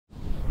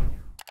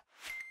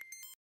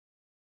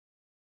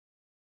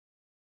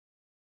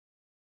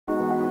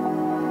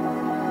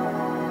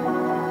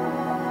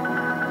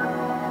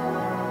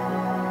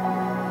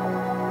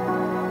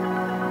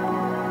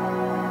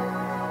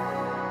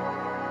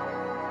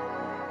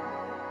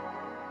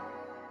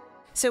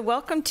So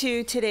welcome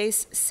to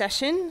today's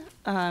session,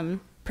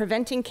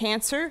 Preventing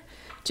Cancer,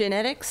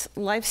 Genetics,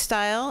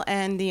 Lifestyle,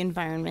 and the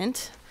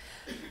Environment.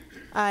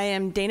 I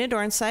am Dana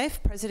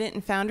Dornsife, President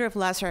and founder of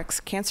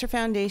Lazarex Cancer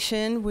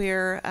Foundation.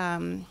 We're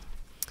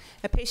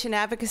a patient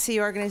advocacy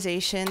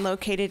organization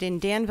located in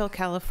Danville,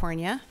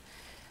 California.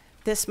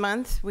 This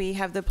month, we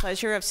have the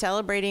pleasure of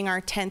celebrating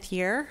our 10th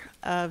year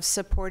of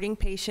supporting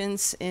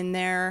patients in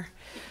their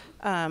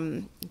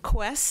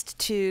quest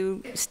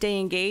to stay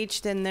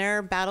engaged in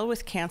their battle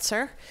with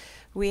cancer.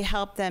 We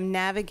help them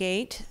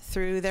navigate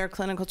through their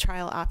clinical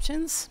trial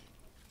options.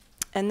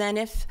 And then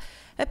if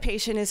a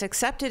patient is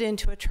accepted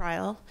into a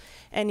trial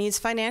and needs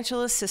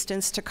financial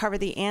assistance to cover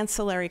the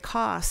ancillary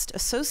cost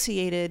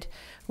associated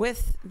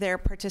with their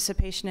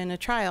participation in a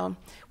trial,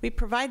 we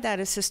provide that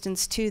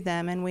assistance to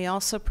them, and we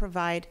also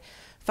provide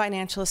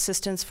financial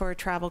assistance for a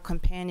travel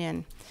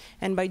companion.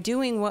 And by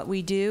doing what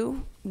we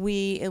do,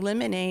 we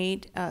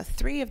eliminate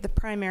 3 of the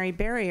primary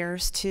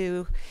barriers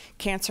to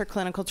cancer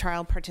clinical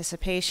trial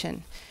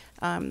participation.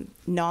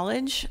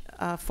 Knowledge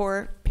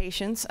for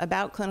patients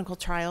about clinical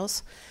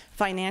trials,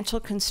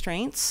 financial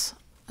constraints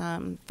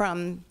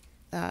from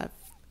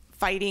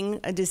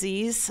fighting a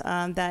disease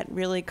that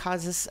really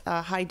causes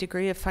a high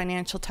degree of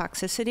financial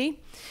toxicity.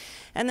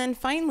 And then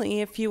finally,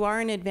 if you are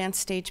an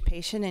advanced stage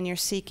patient and you're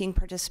seeking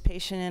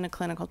participation in a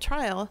clinical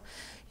trial,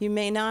 you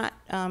may not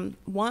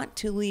want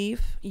to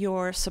leave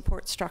your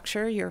support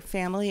structure, your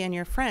family and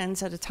your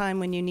friends at a time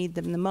when you need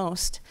them the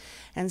most.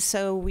 And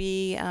so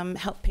we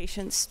help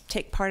patients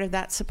take part of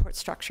that support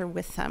structure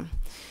with them.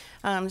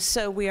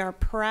 So we are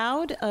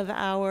proud of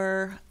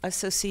our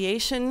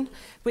association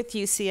with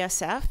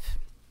UCSF.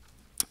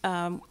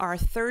 Our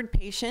 3rd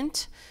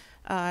patient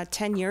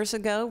 10 years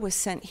ago was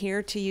sent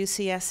here to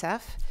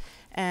UCSF,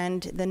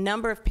 and the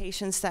number of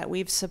patients that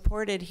we've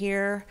supported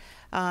here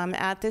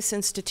at this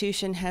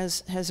institution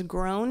has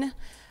grown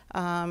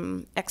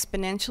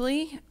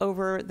exponentially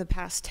over the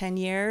past 10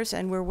 years,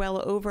 and we're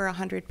well over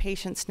 100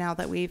 patients now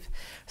that we've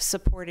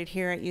supported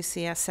here at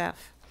UCSF.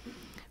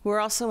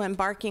 We're also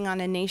embarking on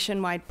a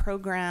nationwide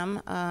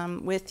program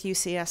with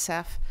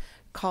UCSF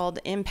called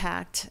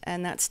IMPACT,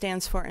 and that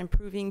stands for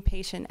Improving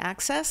Patient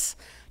Access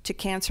to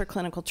Cancer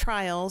Clinical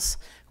Trials,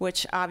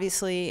 which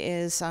obviously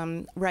is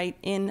right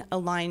in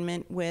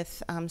alignment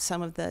with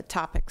some of the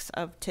topics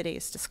of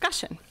today's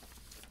discussion.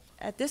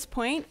 At this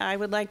point, I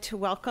would like to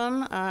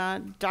welcome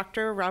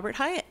Dr. Robert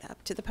Hyatt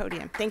up to the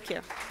podium. Thank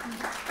you.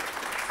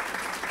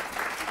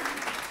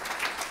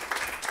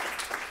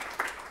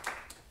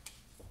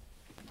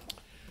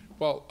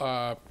 Well,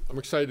 I'm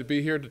excited to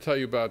be here to tell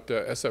you about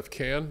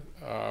SF-CAN.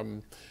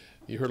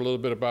 You heard a little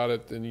bit about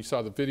it and you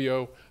saw the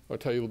video. I'll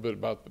tell you a little bit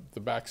about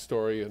the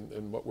backstory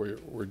and what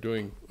we're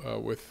doing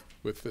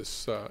with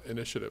this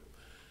initiative.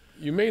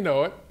 You may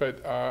know it,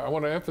 but I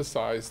want to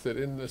emphasize that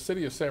in the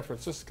city of San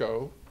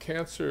Francisco,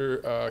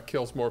 cancer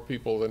kills more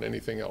people than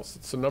anything else.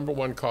 It's the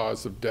 #1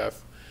 cause of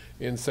death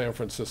in San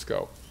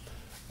Francisco.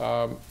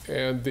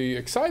 And the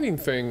exciting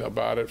thing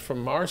about it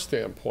from our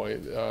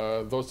standpoint,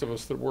 those of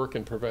us that work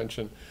in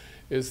prevention,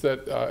 is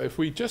that if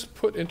we just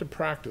put into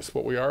practice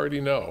what we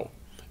already know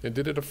and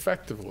did it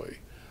effectively,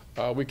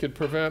 we could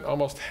prevent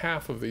almost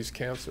half of these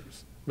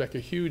cancers, make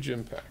a huge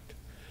impact.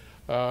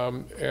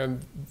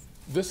 And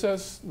this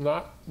is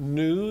not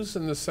news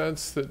in the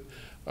sense that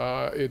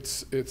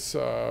it's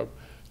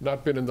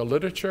not been in the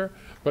literature,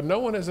 but no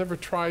one has ever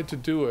tried to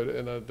do it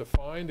in a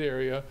defined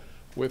area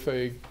with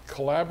a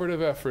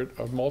collaborative effort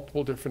of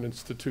multiple different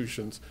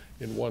institutions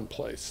in one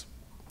place.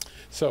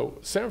 So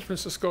San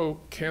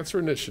Francisco Cancer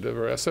Initiative,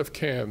 or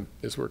SF-CAN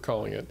as we're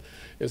calling it,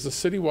 is a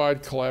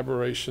citywide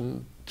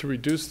collaboration to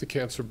reduce the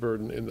cancer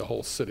burden in the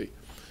whole city.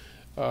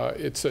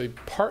 It's a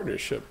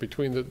partnership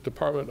between the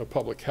Department of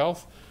Public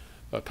Health,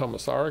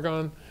 Thomas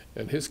Aragon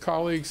and his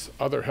colleagues,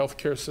 other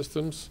healthcare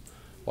systems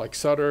like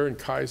Sutter and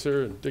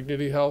Kaiser and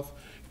Dignity Health,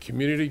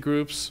 community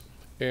groups,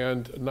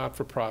 and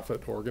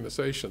not-for-profit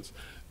organizations.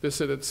 This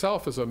in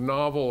itself is a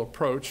novel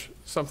approach,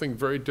 something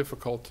very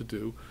difficult to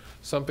do,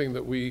 something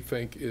that we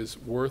think is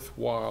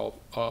worthwhile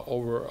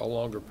over a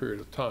longer period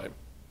of time.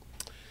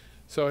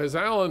 So as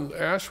Alan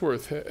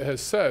Ashworth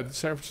has said,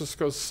 San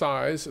Francisco's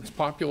size, its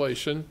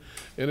population,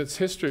 and its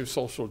history of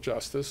social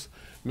justice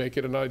make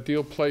it an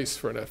ideal place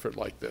for an effort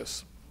like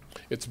this.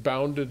 It's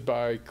bounded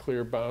by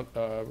clear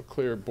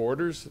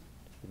borders,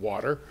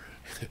 water,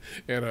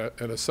 and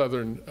a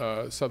southern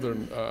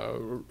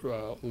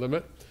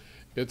limit.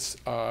 It's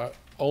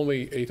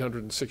only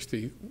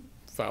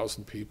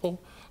 860,000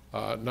 people,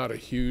 not a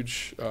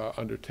huge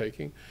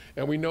undertaking.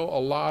 And we know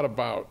a lot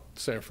about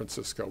San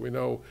Francisco. We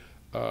know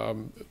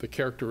the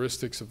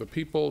characteristics of the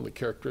people and the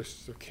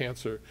characteristics of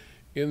cancer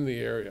in the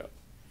area.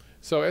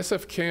 So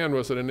SF-CAN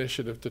was an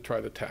initiative to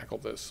try to tackle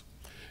this.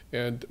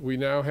 And we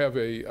now have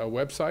a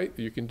website.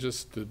 You can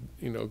just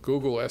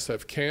Google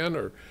SF-CAN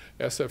or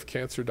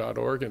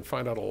sfcancer.org and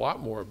find out a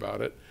lot more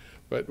about it.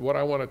 But what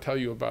I want to tell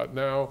you about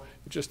now,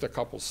 just a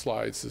couple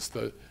slides, is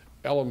the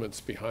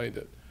elements behind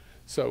it.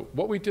 So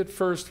what we did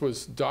first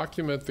was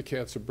document the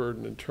cancer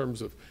burden in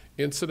terms of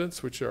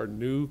incidents, which are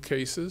new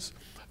cases,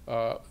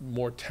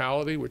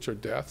 mortality, which are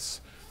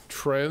deaths,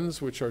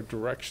 trends, which are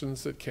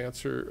directions that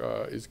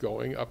cancer is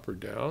going up or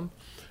down,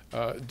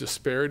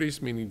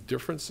 disparities, meaning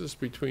differences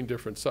between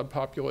different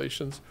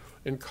subpopulations,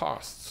 and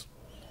costs.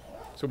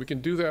 So we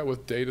can do that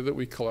with data that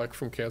we collect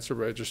from cancer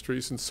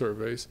registries and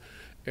surveys,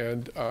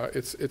 and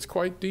it's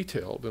quite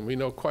detailed, and we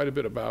know quite a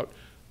bit about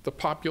the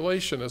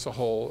population as a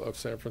whole of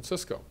San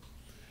Francisco.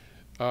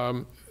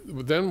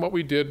 Then what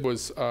we did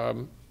was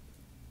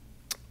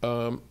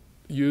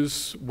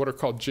use what are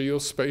called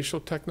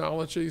geospatial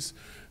technologies,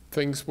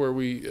 things where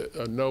we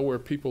know where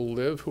people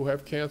live who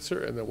have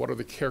cancer, and then what are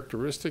the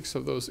characteristics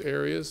of those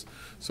areas.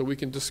 So we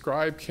can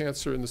describe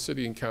cancer in the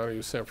city and county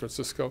of San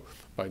Francisco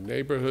by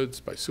neighborhoods,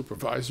 by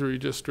supervisory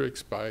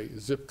districts, by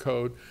zip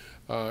code,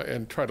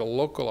 and try to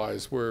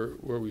localize where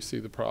we see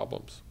the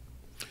problems.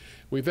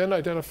 We then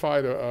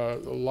identified a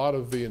lot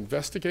of the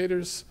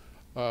investigators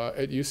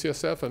at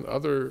UCSF and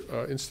other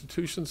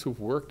institutions who've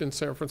worked in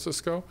San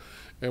Francisco,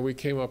 and we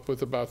came up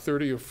with about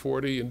 30 or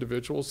 40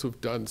 individuals who've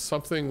done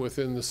something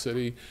within the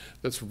city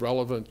that's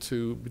relevant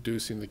to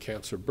reducing the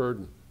cancer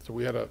burden. So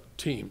we had a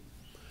team.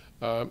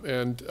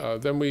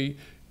 Then we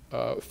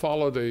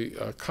followed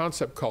a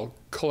concept called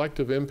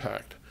collective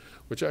impact,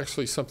 which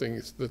actually is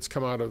something that's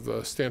come out of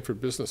the Stanford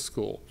Business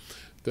School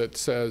that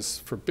says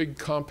for big,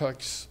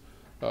 complex,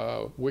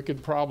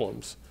 wicked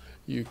problems,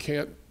 you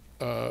can't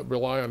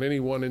rely on any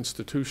one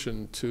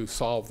institution to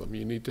solve them.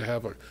 You need to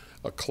have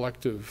a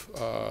collective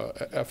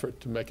effort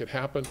to make it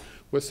happen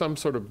with some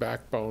sort of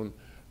backbone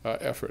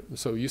effort. And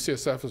so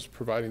UCSF is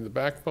providing the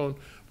backbone,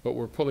 but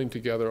we're pulling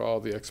together all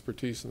the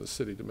expertise in the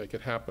city to make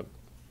it happen.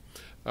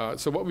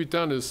 So what we've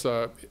done is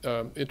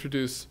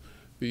introduce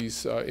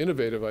these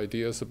innovative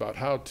ideas about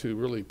how to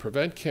really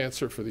prevent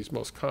cancer for these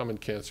most common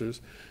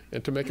cancers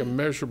and to make a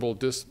measurable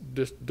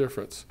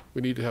difference.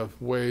 We need to have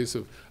ways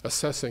of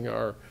assessing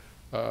our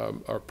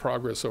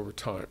progress over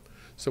time.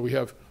 So we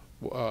have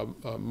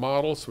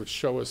models which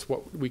show us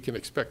what we can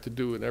expect to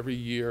do in every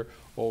year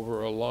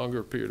over a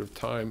longer period of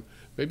time,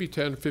 maybe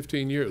 10,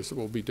 15 years that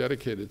will be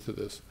dedicated to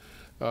this.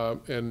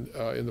 In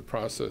the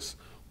process,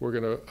 we're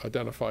going to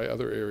identify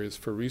other areas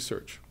for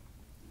research.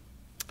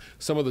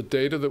 Some of the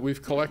data that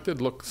we've collected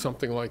look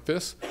something like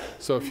this.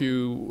 So if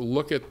you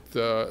look at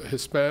the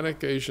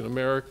Hispanic, Asian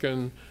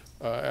American,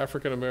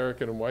 African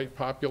American, and white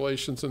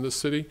populations in the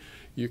city,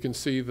 you can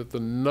see that the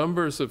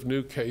numbers of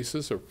new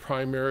cases are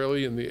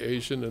primarily in the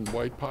Asian and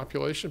white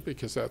population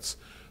because that's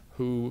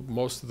who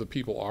most of the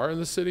people are in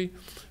the city.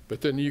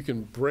 But then you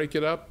can break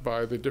it up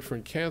by the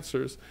different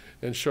cancers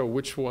and show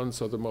which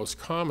ones are the most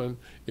common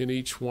in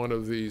each one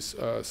of these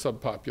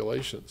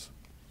subpopulations.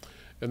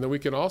 And then we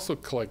can also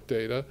collect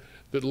data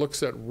that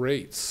looks at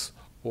rates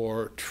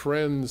or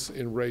trends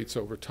in rates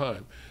over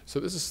time. So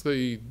this is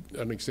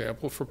an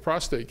example for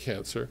prostate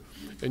cancer,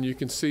 and you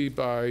can see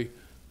by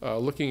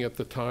looking at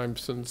the time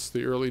since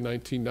the early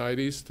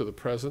 1990s to the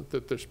present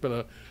that there's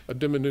been a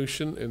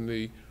diminution in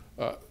the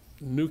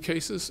new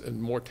cases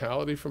and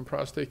mortality from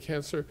prostate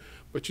cancer,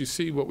 but you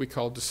see what we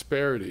call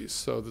disparities.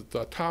 So that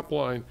the top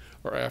line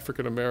are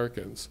African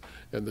Americans,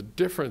 and the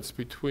difference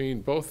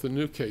between both the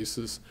new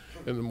cases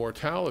and the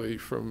mortality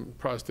from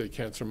prostate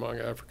cancer among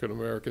African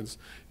Americans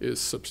is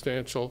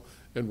substantial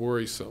and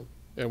worrisome.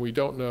 And we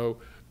don't know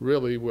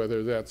really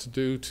whether that's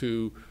due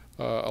to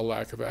a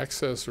lack of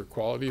access or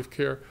quality of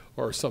care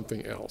or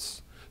something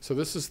else. So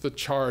this is the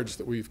charge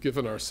that we've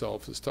given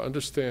ourselves, is to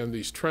understand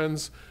these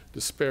trends,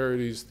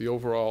 disparities, the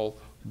overall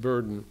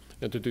burden,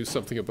 and to do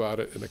something about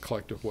it in a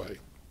collective way.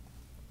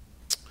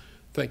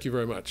 Thank you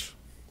very much.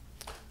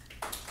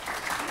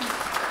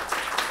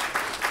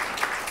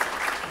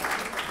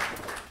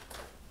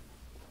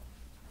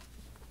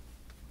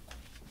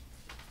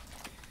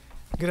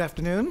 Good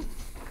afternoon.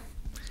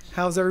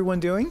 How's everyone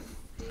doing?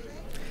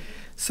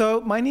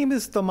 So my name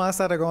is Tomas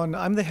Aragon.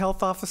 I'm the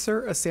health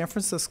officer of San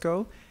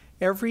Francisco.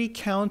 Every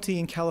county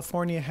in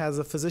California has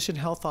a physician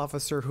health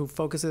officer who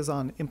focuses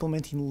on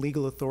implementing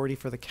legal authority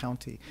for the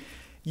county.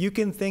 You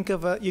can think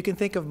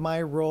of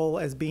my role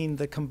as being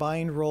the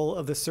combined role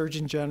of the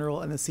Surgeon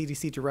General and the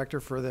CDC Director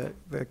for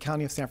the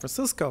County of San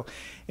Francisco.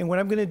 And what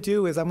I'm going to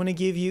do is I'm going to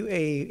give you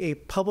a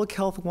Public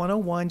Health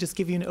 101, just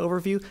give you an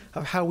overview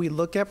of how we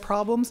look at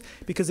problems,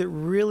 because it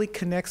really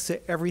connects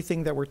to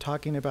everything that we're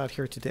talking about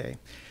here today.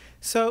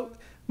 So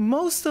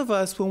most of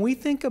us, when we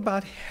think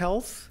about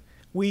health,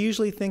 we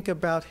usually think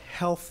about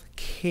health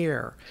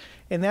care.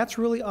 And that's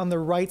really on the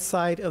right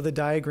side of the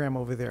diagram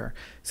over there.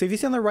 So if you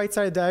see on the right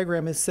side of the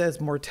diagram, it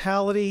says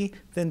mortality,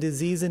 then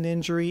disease and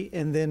injury,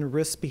 and then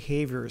risk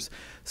behaviors.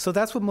 So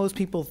that's what most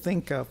people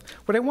think of.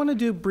 What I want to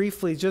do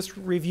briefly, just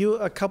review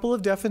a couple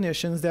of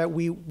definitions that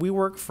we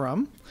work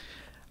from.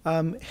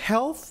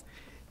 Health,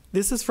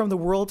 this is from the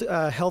World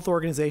Health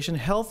Organization.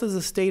 Health is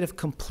a state of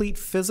complete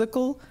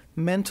physical,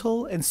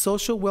 mental, and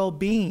social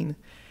well-being,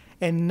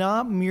 and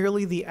not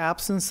merely the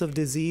absence of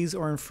disease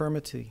or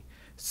infirmity.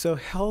 So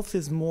health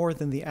is more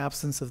than the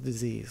absence of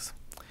disease.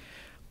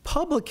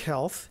 Public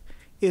health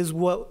is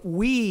what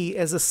we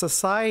as a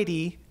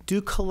society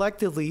do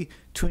collectively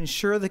to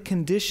ensure the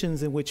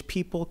conditions in which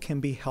people can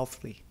be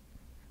healthy.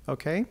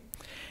 okay?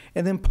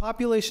 And then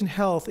population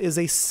health is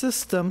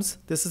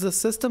this is a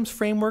systems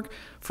framework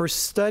for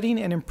studying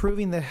and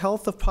improving the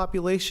health of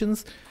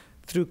populations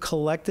through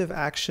collective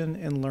action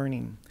and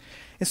learning.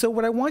 And so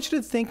what I want you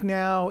to think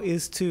now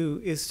is to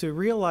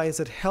realize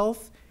that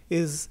health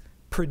is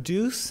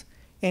produced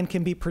and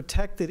can be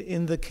protected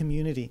in the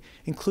community,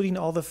 including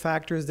all the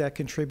factors that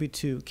contribute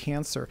to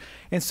cancer.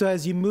 And so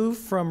as you move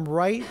from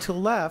right to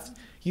left,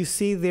 you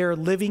see their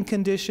living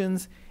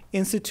conditions,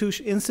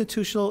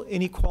 institutional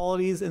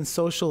inequalities, and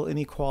social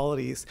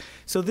inequalities.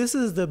 So this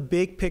is the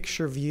big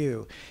picture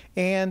view.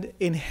 And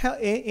in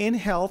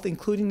health,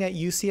 including at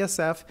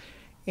UCSF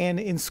and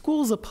in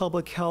schools of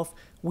public health,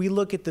 we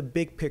look at the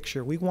big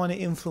picture. We want to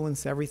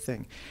influence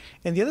everything.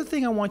 And the other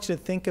thing I want you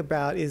to think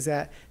about is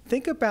that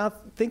think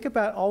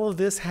about all of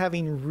this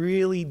having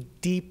really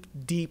deep,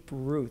 deep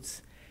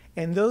roots.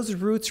 And those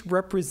roots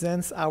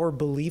represents our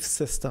belief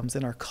systems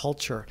and our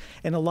culture.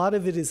 And a lot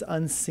of it is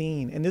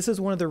unseen. And this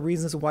is one of the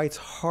reasons why it's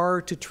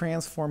hard to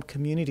transform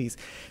communities,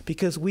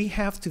 because we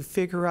have to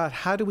figure out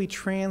how do we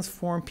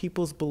transform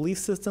people's belief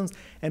systems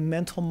and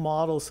mental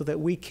models so that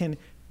we can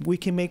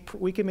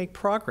make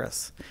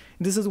progress.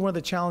 And this is one of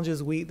the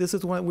challenges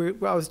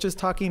I was just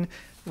talking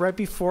right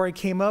before I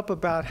came up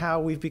about how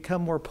we've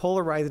become more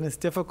polarized and it's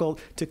difficult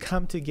to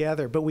come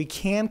together, but we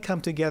can come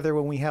together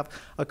when we have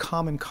a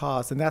common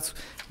cause. And that's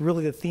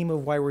really the theme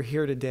of why we're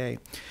here today.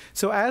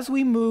 So as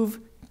we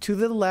move to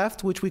the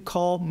left, which we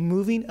call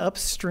moving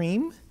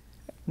upstream,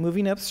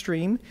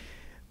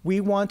 we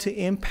want to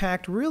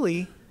impact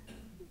really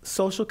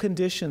social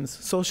conditions,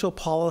 social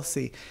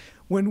policy.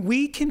 When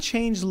we can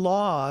change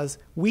laws,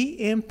 we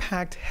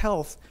impact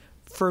health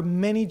for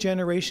many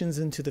generations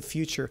into the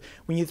future.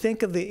 When you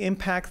think of the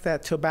impact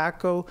that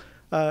tobacco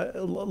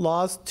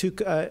laws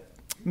to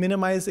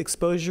minimize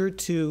exposure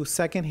to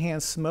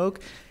secondhand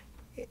smoke,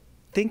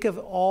 think of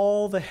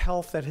all the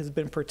health that has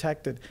been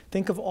protected.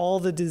 Think of all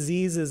the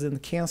diseases and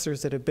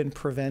cancers that have been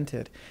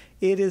prevented.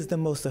 It is the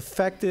most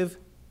effective,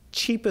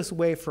 cheapest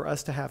way for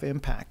us to have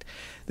impact.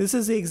 This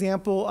is the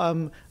example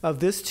of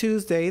this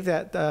Tuesday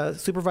that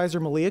Supervisor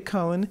Malia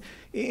Cohen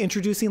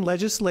introducing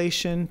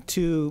legislation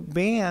to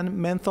ban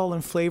menthol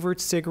and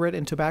flavored cigarette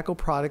and tobacco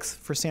products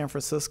for San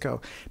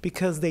Francisco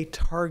because they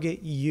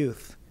target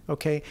youth.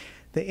 Okay,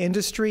 the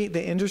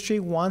industry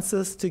wants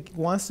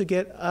to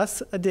get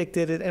us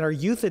addicted and our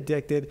youth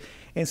addicted,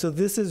 and so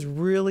this is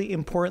really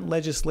important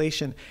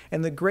legislation.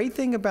 And the great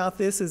thing about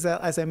this is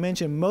that, as I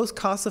mentioned, most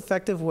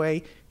cost-effective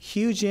way,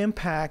 huge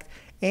impact,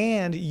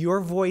 and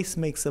your voice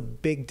makes a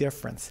big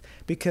difference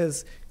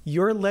because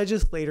your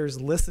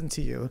legislators listen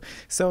to you.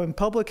 So in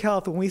public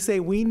health, when we say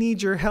we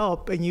need your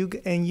help, and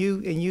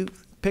you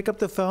pick up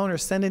the phone or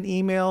send an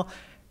email,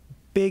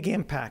 big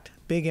impact,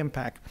 big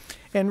impact.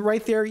 And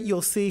right there,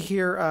 you'll see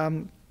here,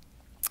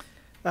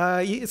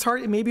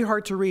 it may be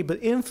hard to read,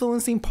 but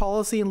influencing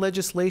policy and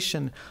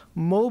legislation,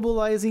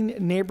 mobilizing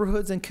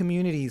neighborhoods and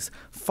communities,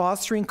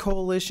 fostering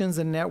coalitions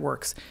and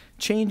networks,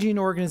 changing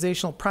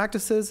organizational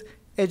practices,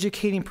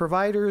 educating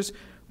providers,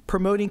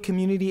 promoting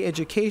community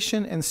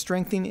education, and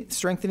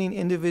strengthening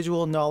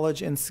individual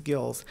knowledge and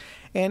skills.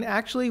 And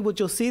actually, what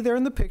you'll see there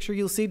in the picture,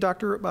 you'll see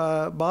Dr.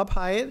 Bob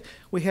Hyatt.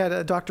 We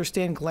had Dr.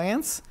 Stan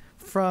Glantz,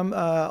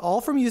 all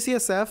from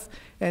UCSF,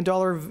 and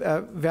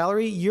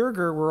Valerie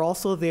Yerger were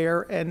also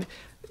there. And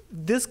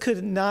this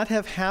could not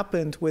have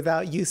happened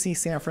without UC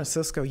San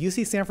Francisco.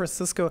 UC San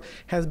Francisco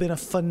has been a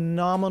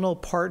phenomenal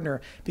partner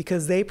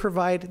because they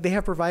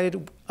have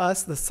provided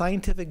us the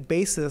scientific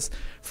basis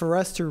for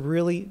us to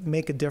really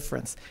make a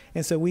difference.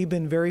 And so we've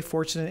been very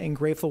fortunate and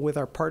grateful with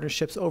our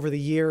partnerships over the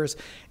years.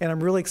 And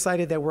I'm really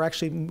excited that we're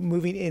actually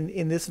moving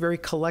in this very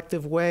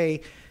collective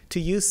way to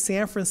use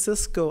San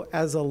Francisco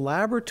as a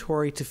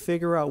laboratory to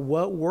figure out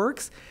what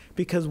works,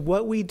 because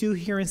what we do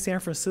here in San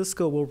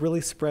Francisco will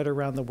really spread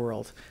around the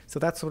world. So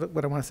that's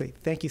what I want to say.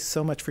 Thank you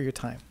so much for your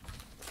time.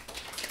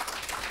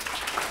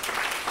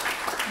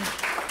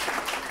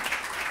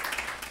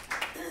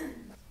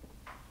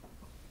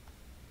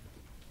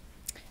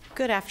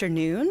 Good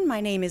afternoon.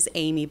 My name is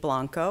Amy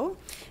Blanco,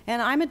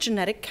 and I'm a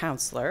genetic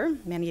counselor.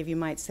 Many of you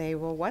might say,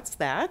 well, what's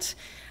that?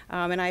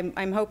 And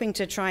I'm hoping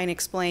to try and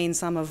explain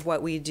some of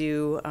what we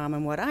do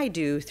and what I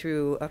do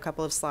through a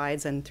couple of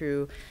slides and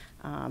through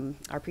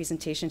our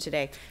presentation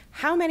today.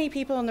 How many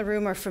people in the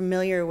room are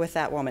familiar with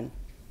that woman?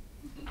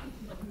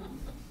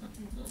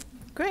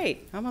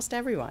 Great, almost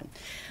everyone.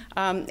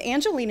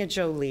 Angelina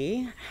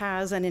Jolie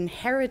has an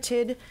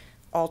inherited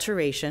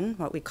alteration,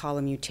 what we call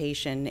a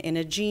mutation, in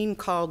a gene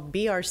called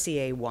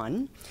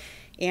BRCA1,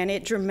 and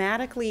it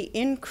dramatically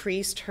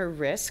increased her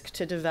risk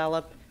to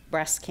develop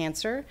breast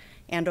cancer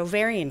and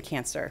ovarian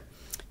cancer.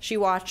 She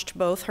watched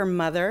both her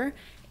mother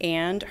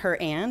and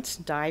her aunt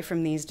die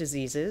from these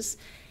diseases,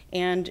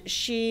 and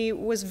she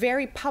was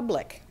very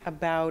public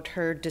about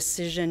her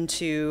decision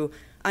to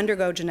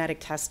undergo genetic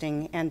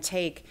testing and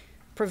take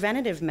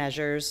preventative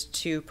measures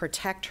to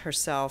protect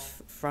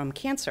herself from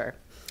cancer.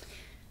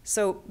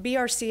 So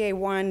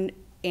BRCA1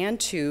 and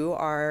 2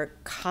 are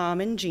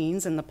common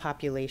genes in the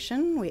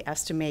population. We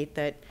estimate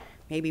that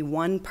maybe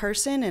one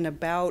person in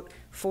about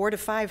 400 to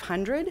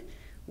 500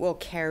 will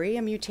carry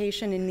a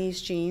mutation in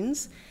these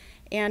genes.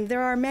 And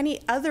there are many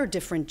other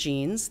different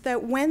genes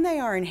that, when they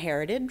are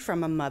inherited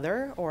from a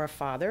mother or a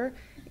father,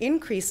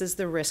 increases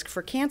the risk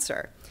for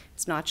cancer.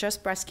 It's not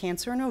just breast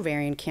cancer and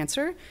ovarian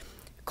cancer.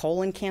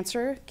 Colon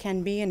cancer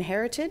can be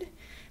inherited,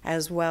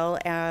 as well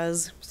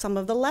as some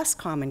of the less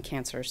common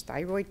cancers,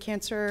 thyroid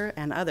cancer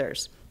and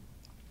others.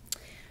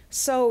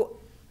 So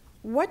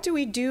what do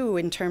we do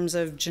in terms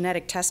of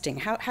genetic testing?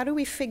 How do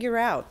we figure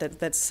out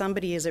that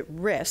somebody is at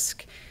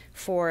risk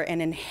for an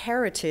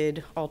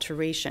inherited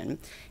alteration?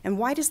 And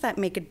why does that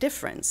make a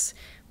difference?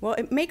 Well,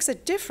 it makes a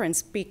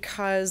difference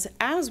because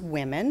as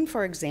women,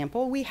 for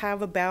example, we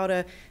have about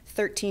a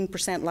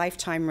 13%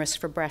 lifetime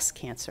risk for breast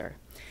cancer.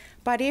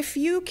 But if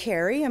you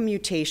carry a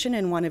mutation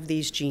in one of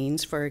these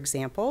genes, for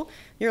example,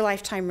 your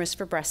lifetime risk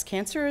for breast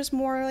cancer is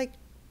more like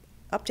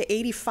up to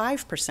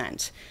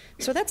 85%.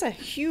 So that's a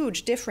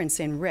huge difference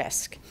in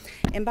risk.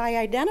 And by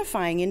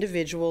identifying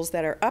individuals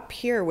that are up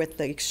here with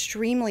the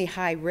extremely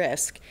high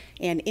risk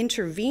and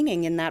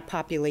intervening in that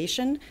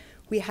population,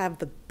 we have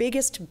the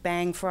biggest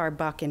bang for our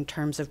buck in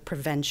terms of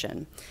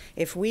prevention.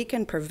 If we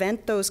can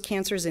prevent those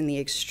cancers in the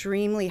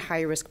extremely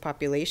high-risk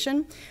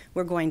population,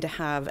 we're going to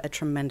have a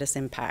tremendous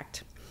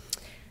impact.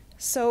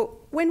 So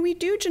when we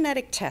do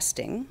genetic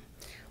testing,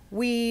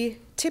 we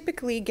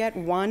typically get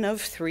one of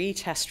 3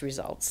 test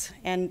results.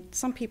 And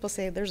some people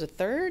say there's a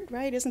third,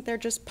 right? Isn't there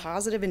just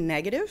positive and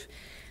negative?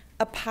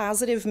 A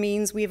positive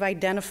means we've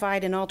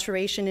identified an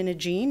alteration in a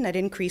gene that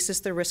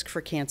increases the risk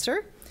for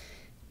cancer.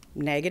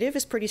 Negative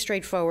is pretty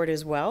straightforward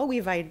as well.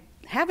 We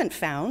haven't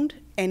found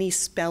any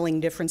spelling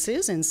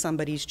differences in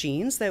somebody's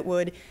genes that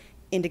would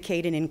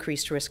indicate an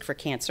increased risk for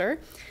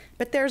cancer.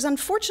 But there's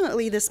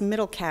unfortunately this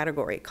middle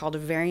category called a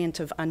variant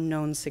of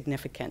unknown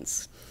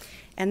significance.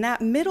 And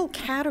that middle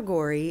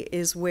category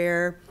is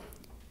where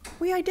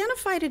we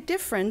identified a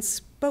difference,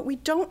 but we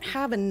don't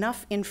have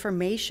enough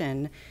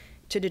information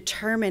to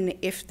determine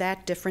if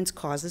that difference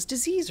causes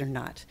disease or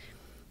not.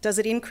 Does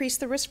it increase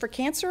the risk for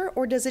cancer,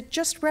 or does it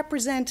just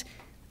represent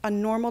a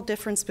normal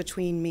difference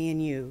between me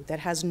and you that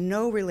has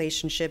no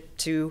relationship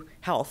to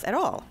health at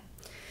all?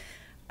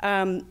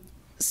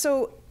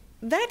 So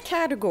that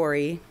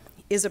category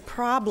is a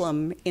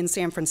problem in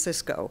San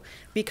Francisco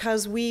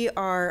because we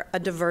are a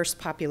diverse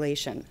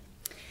population.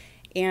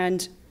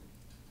 And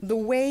the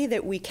way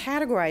that we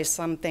categorize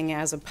something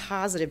as a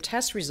positive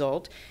test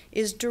result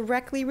is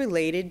directly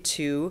related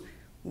to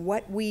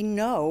what we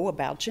know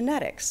about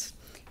genetics.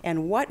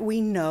 And what we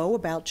know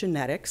about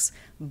genetics,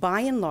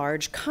 by and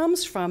large,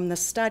 comes from the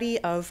study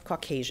of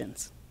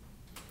Caucasians.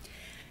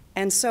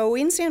 And so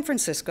in San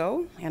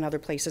Francisco and other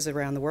places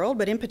around the world,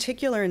 but in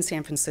particular in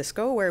San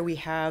Francisco, where we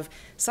have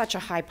such a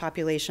high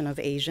population of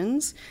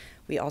Asians,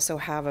 we also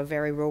have a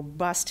very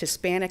robust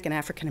Hispanic and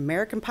African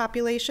American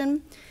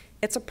population.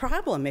 It's a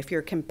problem if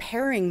you're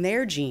comparing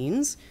their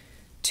genes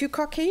to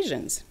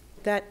Caucasians.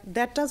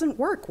 That doesn't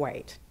work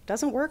right.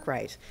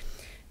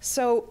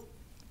 So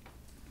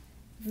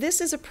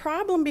this is a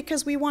problem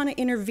because we want to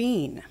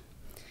intervene.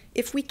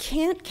 If we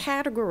can't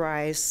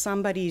categorize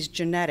somebody's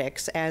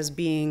genetics as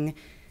being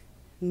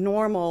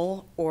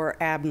normal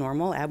or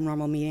abnormal,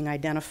 abnormal meaning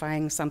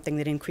identifying something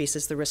that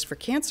increases the risk for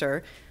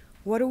cancer,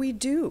 what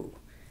do?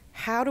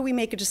 How do we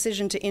make a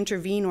decision to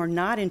intervene or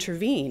not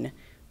intervene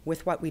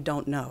with what we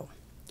don't know?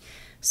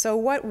 So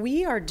what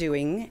we are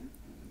doing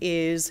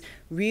is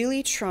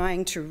really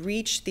trying to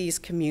reach these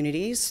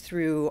communities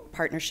through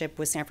partnership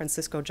with San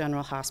Francisco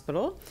General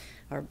Hospital,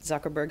 or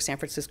Zuckerberg San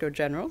Francisco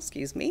General,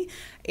 excuse me.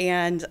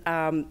 And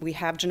we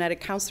have genetic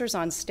counselors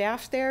on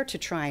staff there to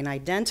try and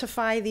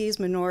identify these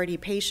minority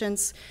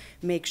patients,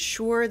 make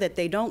sure that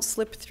they don't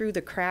slip through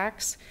the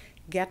cracks,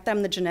 get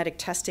them the genetic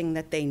testing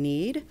that they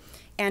need.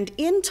 And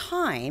in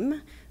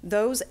time,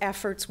 those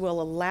efforts will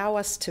allow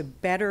us to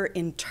better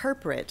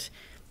interpret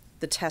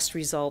the test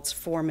results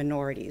for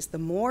minorities. The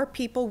more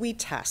people we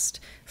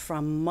test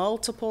from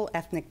multiple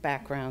ethnic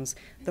backgrounds,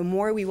 the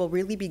more we will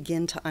really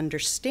begin to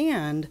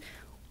understand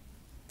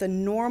the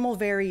normal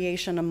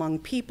variation among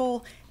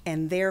people,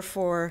 and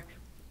therefore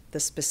the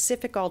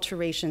specific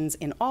alterations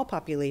in all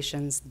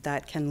populations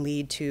that can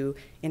lead to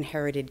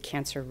inherited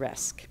cancer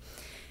risk.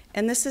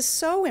 And this is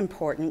so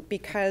important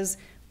because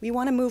we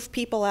want to move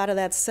people out of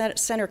that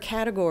center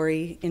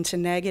category into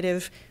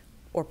negative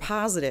or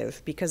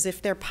positive, because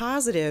if they're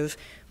positive,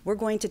 we're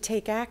going to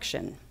take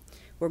action.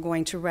 We're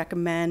going to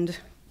recommend,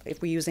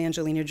 if we use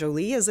Angelina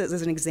Jolie as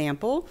an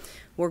example,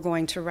 we're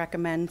going to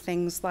recommend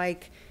things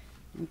like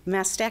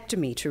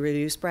mastectomy to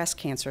reduce breast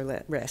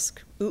cancer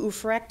risk,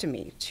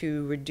 oophorectomy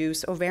to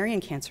reduce ovarian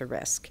cancer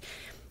risk.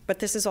 But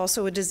this is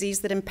also a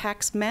disease that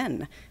impacts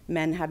men.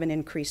 Men have an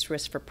increased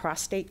risk for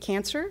prostate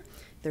cancer.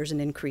 There's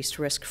an increased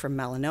risk for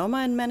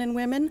melanoma in men and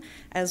women,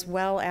 as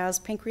well as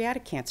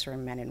pancreatic cancer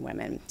in men and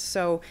women.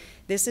 So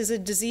this is a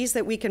disease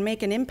that we can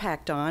make an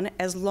impact on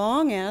as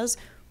long as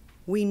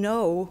we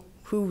know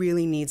who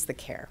really needs the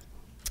care.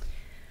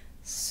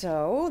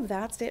 So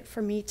that's it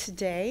for me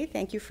today.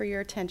 Thank you for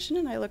your attention,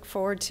 and I look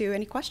forward to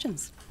any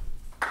questions.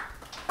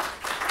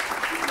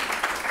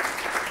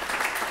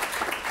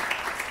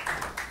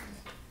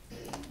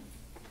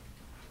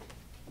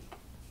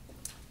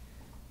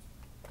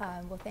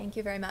 Well, thank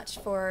you very much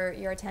for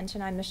your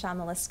attention. I'm Michelle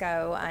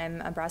Malisco. I'm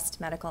a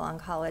breast medical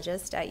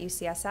oncologist at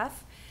UCSF.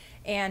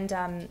 And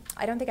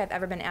I don't think I've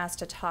ever been asked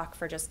to talk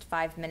for just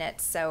 5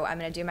 minutes, so I'm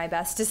going to do my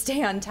best to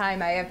stay on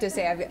time. I have to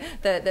say,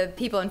 the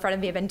people in front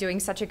of me have been doing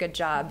such a good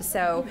job,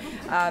 so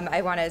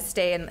I want to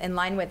stay in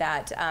line with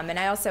that. And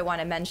I also want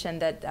to mention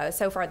that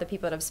so far the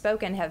people that have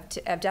spoken have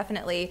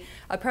definitely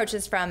approached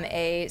this from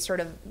a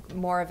sort of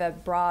more of a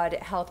broad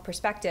health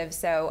perspective,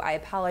 so I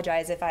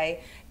apologize if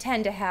I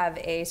tend to have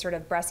a sort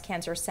of breast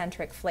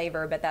cancer-centric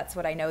flavor, but that's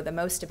what I know the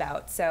most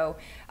about. So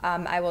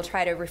I will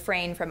try to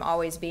refrain from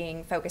always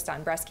being focused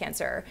on breast cancer.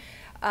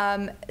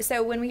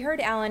 So when we heard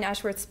Alan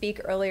Ashworth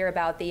speak earlier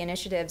about the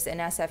initiatives in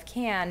SF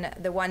CAN,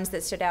 the ones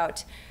that stood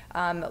out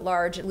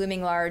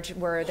looming large,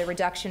 were the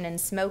reduction in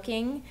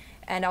smoking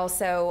and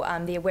also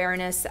the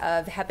awareness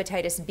of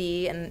hepatitis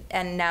B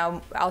and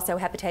now also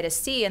hepatitis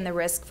C and the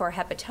risk for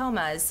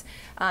hepatomas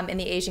in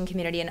the Asian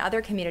community and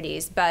other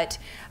communities. But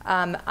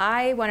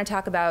I want to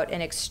talk about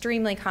an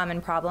extremely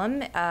common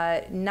problem,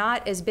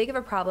 not as big of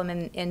a problem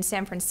in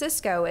San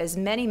Francisco as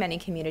many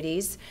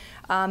communities,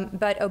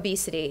 but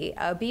obesity.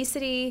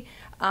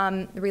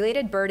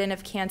 Related burden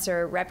of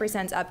cancer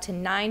represents up to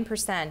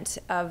 9%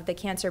 of the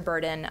cancer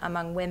burden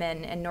among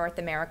women in North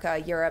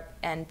America, Europe,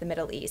 and the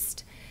Middle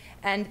East.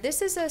 And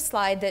this is a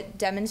slide that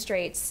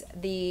demonstrates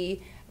the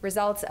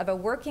results of a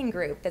working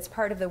group that's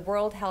part of the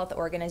World Health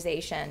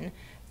Organization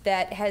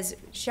that has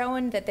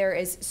shown that there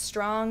is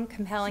strong,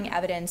 compelling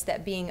evidence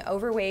that being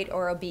overweight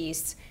or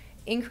obese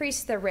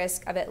increases the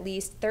risk of at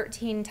least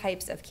 13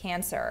 types of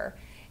cancer.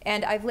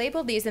 And I've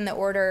labeled these in the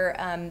order,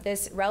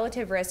 this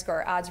relative risk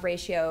or odds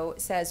ratio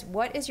says,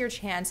 what is your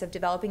chance of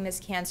developing this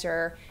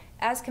cancer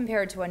as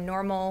compared to a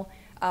normal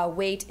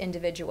weight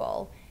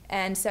individual?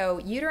 And so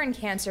uterine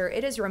cancer,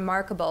 it is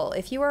remarkable.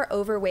 If you are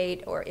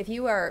overweight or if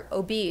you are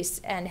obese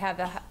and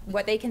have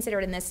what they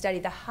considered in this study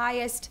the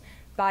highest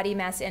body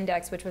mass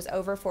index, which was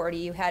over 40,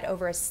 you had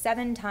over a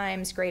 7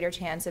 times greater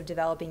chance of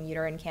developing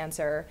uterine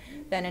cancer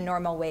than a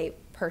normal weight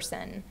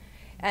person.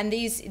 And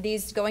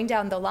these going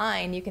down the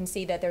line, you can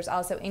see that there's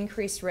also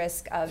increased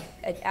risk of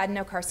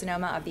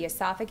adenocarcinoma of the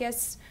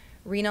esophagus,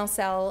 renal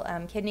cell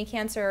kidney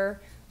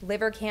cancer,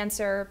 liver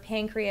cancer,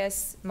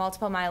 pancreas,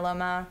 multiple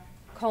myeloma,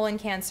 colon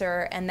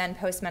cancer, and then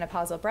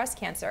postmenopausal breast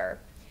cancer.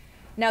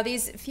 Now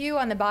these few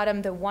on the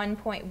bottom, the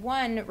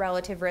 1.1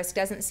 relative risk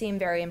doesn't seem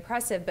very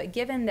impressive, but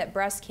given that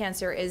breast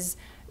cancer is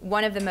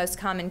one of the most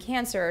common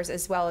cancers,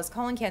 as well as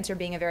colon cancer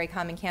being a very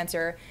common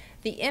cancer,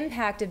 the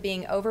impact of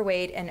being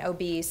overweight and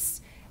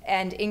obese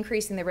and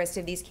increasing the risk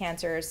of these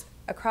cancers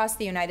across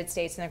the United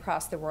States and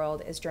across the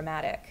world is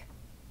dramatic.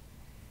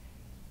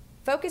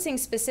 Focusing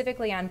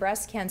specifically on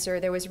breast cancer,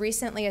 there was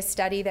recently a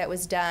study that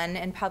was done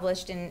and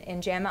published in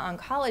JAMA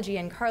Oncology,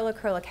 and Carla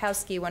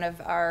Kurlikowski, one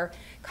of our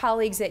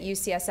colleagues at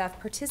UCSF,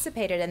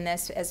 participated in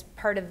this as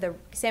part of the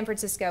San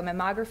Francisco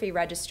Mammography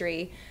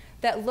Registry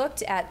that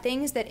looked at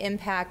things that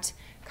impact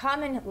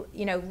common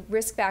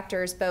risk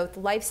factors, both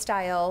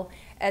lifestyle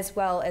as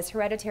well as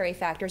hereditary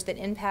factors that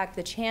impact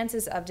the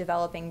chances of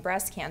developing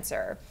breast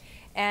cancer.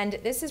 And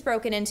this is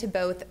broken into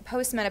both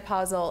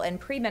postmenopausal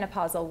and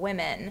premenopausal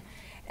women.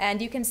 And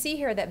you can see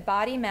here that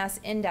body mass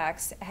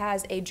index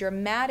has a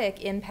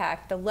dramatic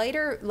impact. The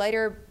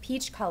lighter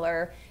peach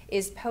color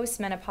is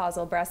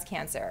postmenopausal breast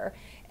cancer.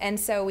 And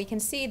so we can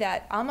see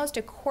that almost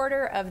a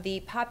quarter of the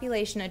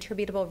population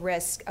attributable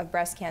risk of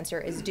breast cancer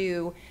is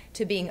due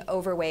to being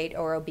overweight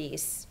or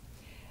obese.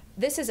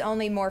 This is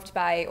only morphed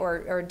by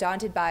or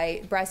daunted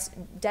by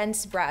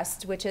dense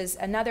breast, which is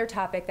another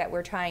topic that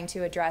we're trying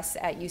to address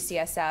at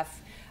UCSF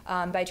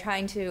by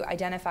trying to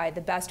identify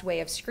the best way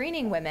of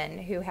screening women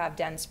who have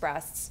dense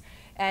breasts.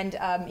 And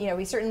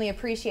we certainly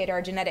appreciate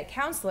our genetic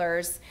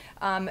counselors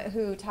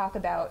who talk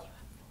about,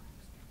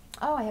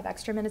 oh, I have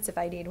extra minutes if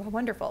I need. Well,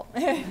 wonderful.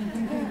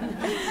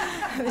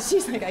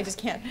 She's like, I just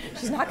can't.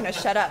 She's not going to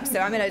shut up, so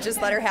I'm going to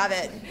just let her have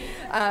it.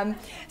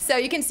 So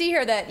you can see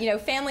here that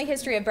family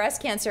history of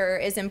breast cancer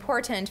is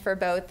important for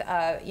both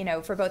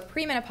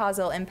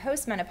premenopausal and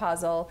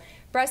postmenopausal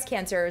breast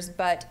cancers,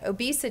 but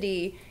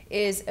obesity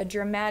is a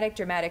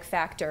dramatic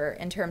factor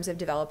in terms of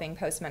developing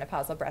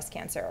postmenopausal breast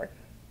cancer.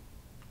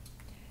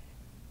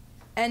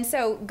 And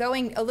so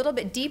going a little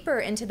bit deeper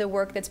into the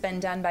work that's been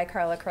done by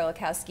Carla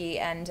Kurlikowski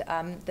and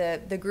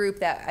the group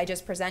that I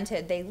just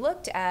presented, they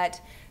looked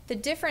at the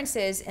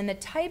differences in the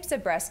types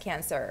of breast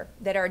cancer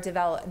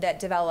that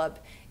develop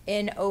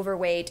in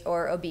overweight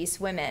or obese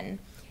women.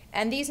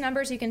 And these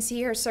numbers you can see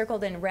here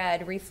circled in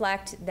red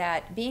reflect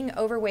that being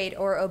overweight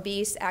or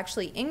obese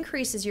actually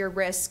increases your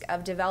risk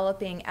of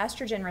developing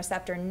estrogen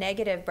receptor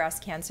negative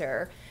breast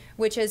cancer,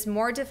 which is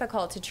more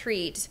difficult to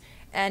treat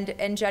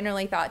and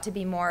generally thought to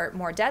be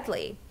more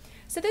deadly.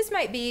 So this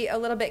might be a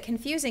little bit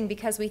confusing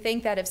because we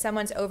think that if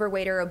someone's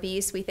overweight or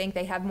obese, we think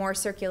they have more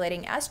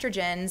circulating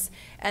estrogens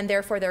and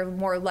therefore they're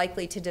more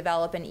likely to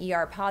develop an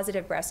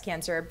ER-positive breast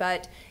cancer.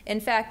 But in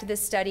fact,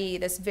 this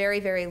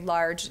very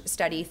large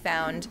study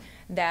found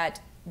that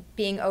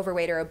being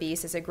overweight or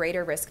obese is a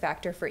greater risk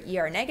factor for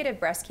ER-negative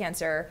breast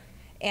cancer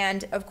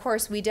And of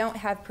course, we don't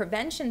have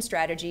prevention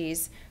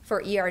strategies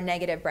for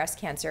ER-negative breast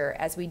cancer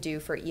as we do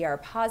for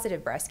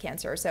ER-positive breast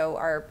cancer. So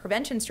our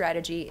prevention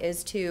strategy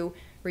is to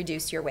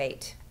reduce your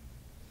weight.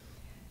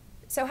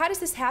 So how does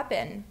this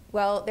happen?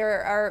 Well,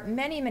 there are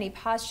many, many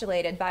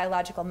postulated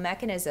biological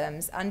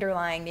mechanisms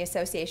underlying the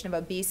association of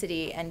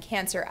obesity and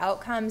cancer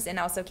outcomes and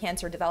also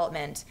cancer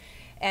development.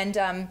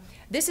 And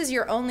this is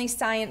your only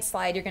science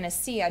slide you're going to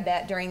see, I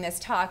bet, during this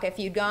talk. If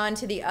you'd gone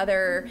to the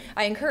other,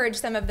 I encourage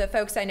some of the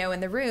folks I know in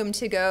the room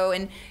to go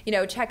and,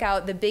 check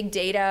out the big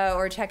data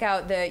or check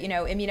out the,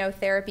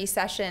 immunotherapy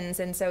sessions.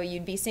 And so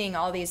you'd be seeing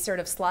all these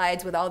sort of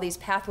slides with all these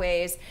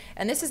pathways.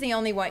 And this is the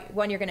only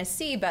one you're going to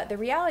see. But the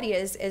reality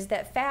is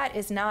that fat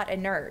is not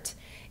inert.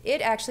 It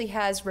actually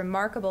has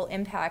remarkable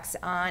impacts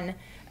on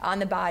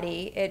the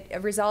body.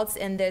 It results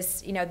in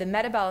this, the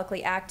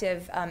metabolically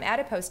active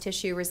adipose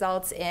tissue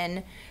results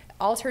in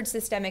altered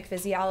systemic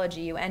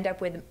physiology. You end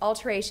up with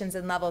alterations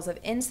in levels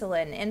of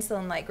insulin,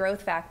 insulin-like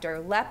growth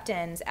factor,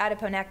 leptins,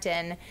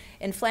 adiponectin,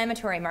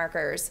 inflammatory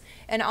markers.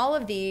 And all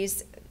of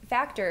these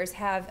factors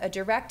have a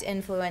direct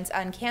influence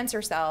on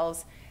cancer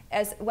cells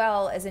as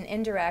well as an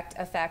indirect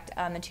effect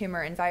on the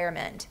tumor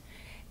environment.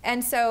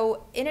 And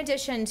so in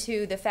addition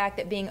to the fact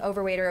that being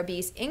overweight or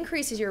obese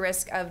increases your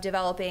risk of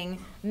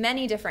developing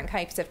many different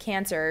types of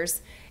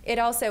cancers, it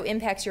also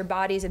impacts your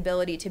body's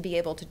ability to be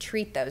able to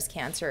treat those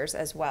cancers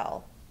as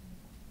well.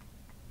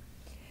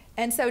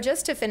 And so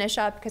just to finish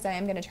up, because I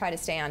am going to try to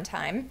stay on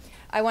time,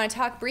 I want to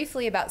talk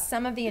briefly about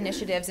some of the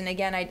initiatives. And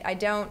again, I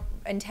don't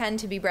intend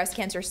to be breast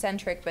cancer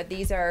centric, but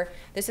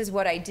this is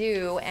what I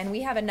do. And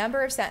we have a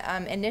number of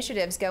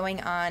initiatives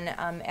going on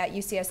at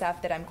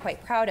UCSF that I'm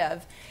quite proud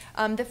of.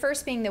 The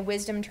first being the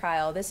Wisdom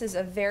trial. This is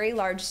a very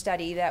large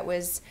study that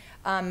was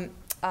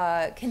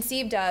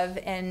conceived of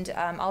and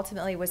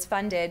ultimately was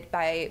funded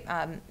by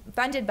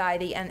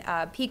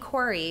the P.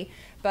 Corey,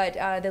 but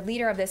the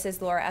leader of this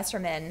is Laura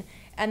Esserman.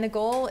 And the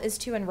goal is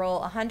to enroll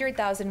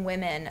 100,000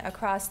 women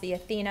across the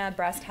Athena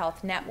Breast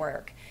Health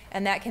Network.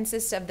 And that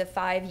consists of the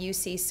 5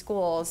 UC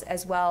schools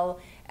as well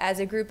as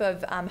a group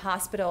of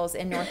hospitals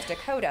in North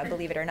Dakota,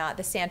 believe it or not,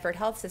 the Stanford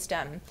Health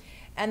System.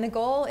 And the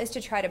goal is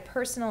to try to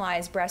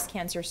personalize breast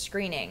cancer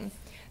screening.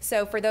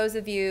 So for those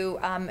of you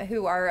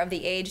who are of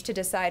the age to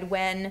decide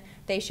when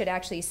they should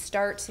actually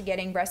start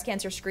getting breast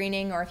cancer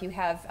screening, or if you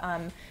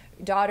have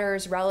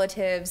daughters,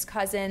 relatives,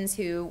 cousins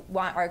who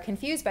are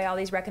confused by all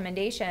these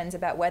recommendations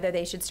about whether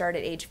they should start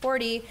at age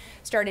 40,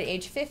 start at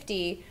age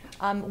 50,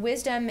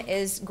 Wisdom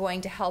is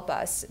going to help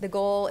us. The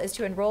goal is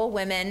to enroll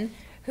women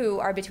who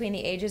are between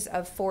the ages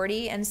of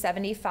 40 and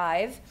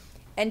 75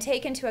 and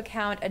take into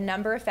account a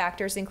number of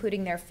factors,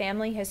 including their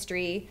family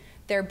history,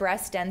 their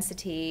breast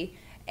density,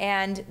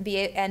 and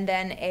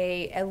then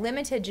a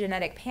limited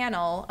genetic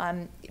panel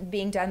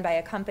being done by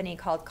a company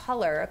called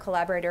Color, a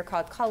collaborator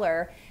called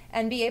Color,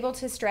 and be able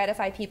to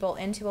stratify people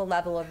into a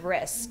level of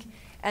risk.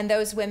 And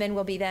those women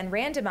will be then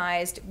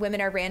randomized.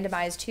 Women are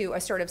randomized to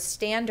a sort of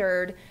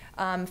standard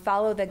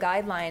follow the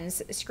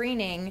guidelines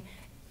screening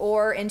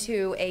or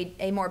into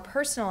a more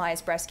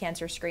personalized breast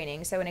cancer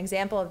screening. So an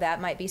example of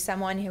that might be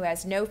someone who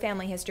has no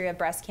family history of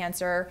breast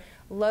cancer,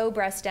 low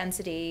breast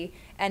density,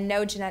 and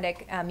no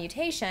genetic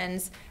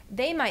mutations.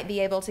 They might be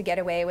able to get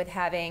away with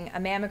having a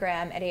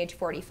mammogram at age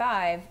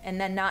 45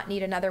 and then not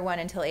need another one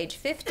until age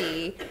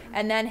 50,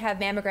 and then have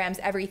mammograms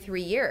every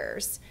 3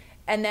 years.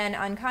 And then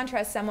on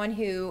contrast, someone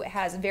who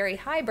has very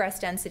high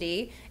breast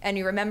density, and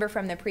you remember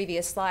from the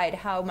previous slide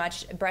how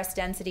much breast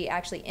density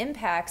actually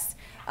impacts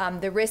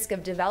the risk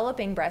of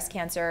developing breast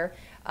cancer,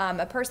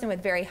 a person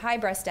with very high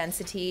breast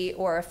density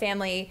or a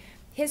family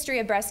history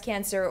of breast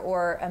cancer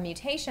or a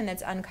mutation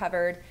that's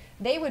uncovered,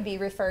 they would be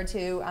referred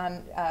to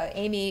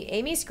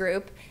Amy's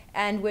group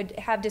and would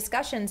have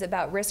discussions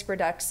about risk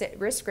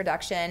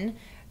reduction,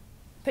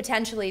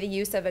 potentially the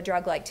use of a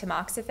drug like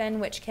tamoxifen,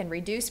 which can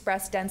reduce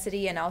breast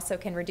density and also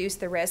can reduce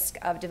the risk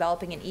of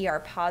developing an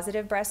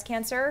ER-positive breast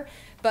cancer.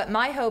 But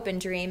my hope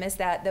and dream is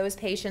that those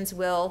patients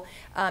will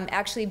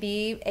actually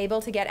be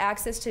able to get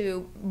access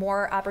to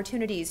more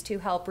opportunities to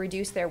help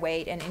reduce their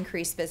weight and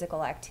increase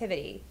physical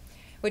activity.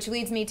 Which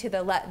leads me to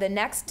the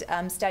next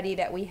study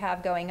that we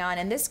have going on.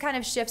 And this kind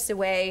of shifts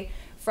away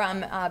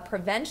from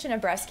prevention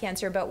of breast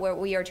cancer, but what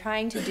we are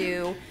trying to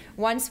do,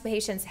 once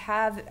patients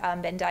have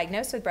been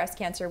diagnosed with breast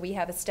cancer, we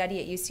have a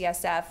study at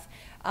UCSF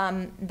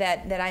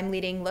that I'm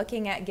leading,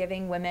 looking at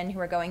giving women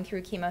who are going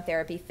through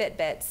chemotherapy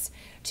Fitbits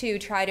to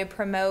try to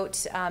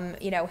promote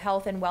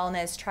health and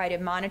wellness, try to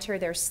monitor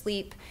their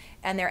sleep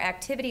and their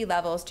activity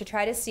levels to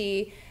try to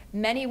see.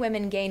 Many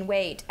women gain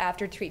weight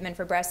after treatment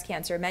for breast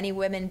cancer. Many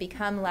women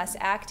become less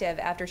active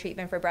after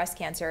treatment for breast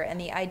cancer. And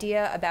the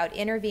idea about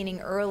intervening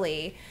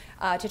early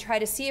to try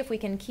to see if we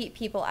can keep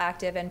people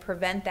active and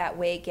prevent that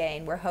weight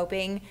gain. We're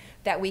hoping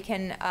that we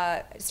can,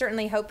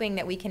 certainly hoping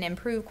that we can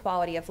improve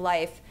quality of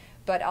life,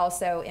 but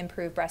also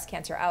improve breast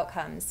cancer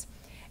outcomes.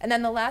 And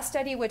then the last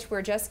study, which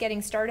we're just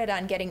getting started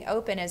on getting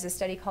open, is a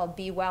study called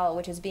Be Well,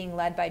 which is being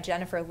led by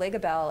Jennifer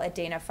Ligabell at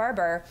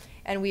Dana-Farber,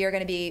 and we are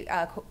going to be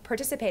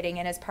participating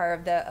in as part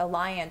of the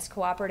Alliance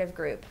cooperative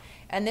group.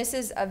 And this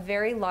is a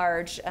very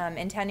large,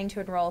 intending to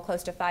enroll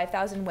close to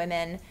 5,000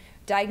 women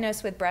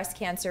diagnosed with breast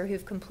cancer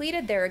who've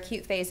completed their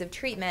acute phase of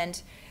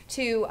treatment,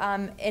 to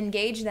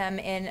engage them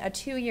in a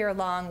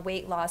 2-year-long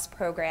weight loss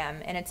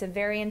program. And it's a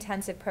very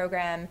intensive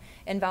program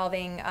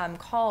involving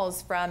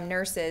calls from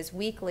nurses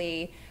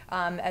weekly,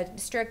 a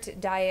strict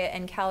diet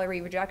and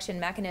calorie reduction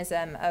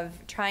mechanism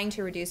of trying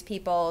to reduce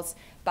people's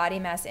body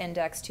mass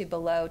index to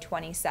below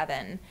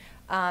 27.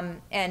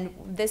 And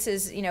this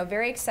is,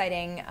 very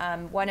exciting.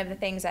 One of the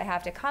things I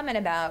have to comment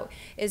about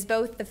is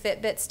both the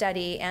Fitbit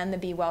study and the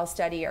Be Well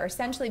study are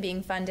essentially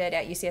being funded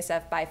at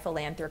UCSF by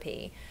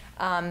philanthropy.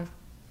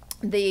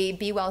 The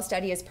Be Well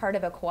study is part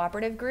of a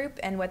cooperative group,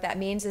 and what that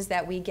means is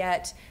that we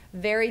get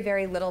very,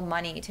 very little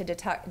money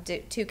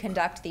to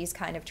conduct these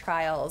kind of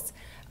trials.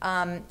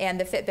 And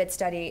the Fitbit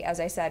study, as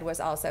I said, was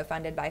also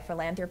funded by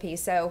philanthropy.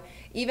 So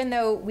even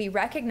though we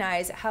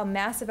recognize how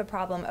massive a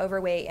problem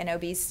overweight and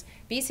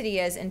obesity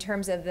is in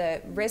terms of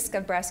the risk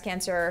of breast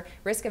cancer,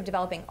 risk of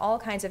developing all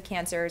kinds of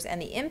cancers,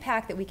 and the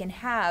impact that we can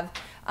have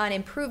on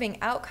improving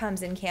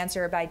outcomes in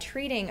cancer by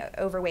treating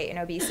overweight and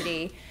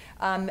obesity,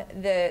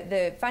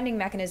 the funding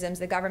mechanisms,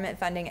 the government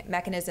funding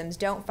mechanisms,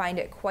 don't find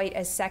it quite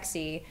as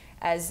sexy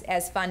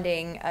as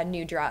funding a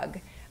new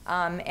drug.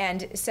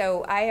 And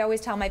so I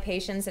always tell my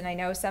patients, and I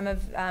know some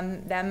of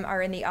them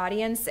are in the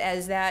audience,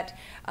 as that,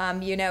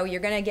 you're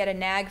going to get a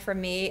nag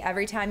from me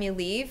every time you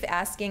leave,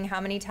 asking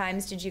how many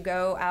times did you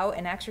go out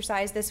and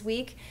exercise this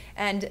week?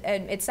 And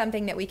it's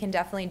something that we can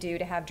definitely do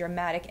to have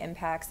dramatic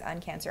impacts on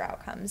cancer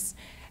outcomes.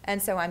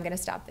 And so I'm going to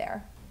stop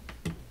there.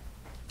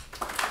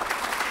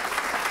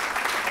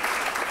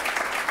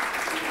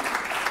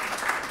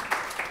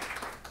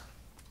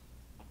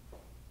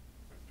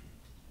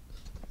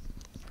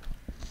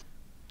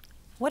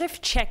 What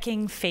if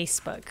checking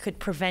Facebook could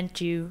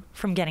prevent you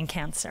from getting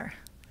cancer?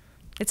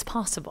 It's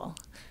possible.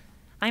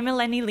 I'm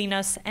Eleni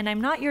Linos, and I'm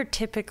not your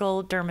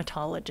typical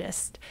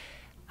dermatologist.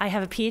 I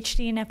have a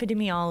PhD in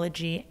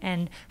epidemiology,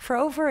 and for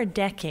over a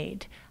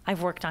decade,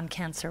 I've worked on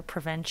cancer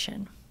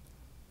prevention.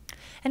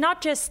 And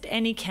not just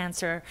any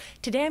cancer.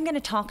 Today I'm going to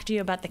talk to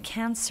you about the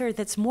cancer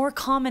that's more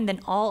common than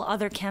all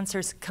other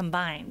cancers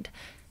combined,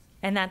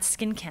 and that's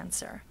skin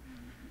cancer.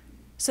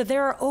 So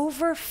there are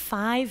over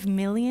 5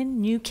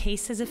 million new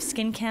cases of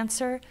skin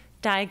cancer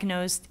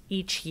diagnosed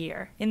each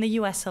year in the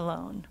US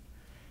alone.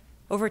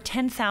 Over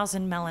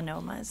 10,000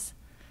 melanomas.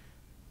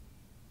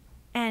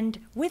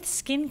 And with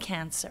skin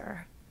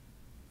cancer,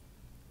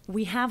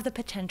 we have the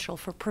potential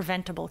for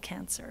preventable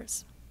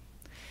cancers.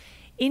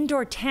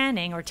 Indoor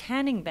tanning or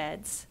tanning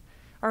beds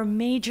are a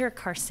major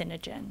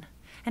carcinogen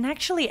and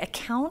actually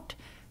account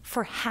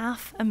for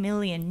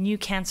 500,000 new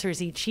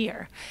cancers each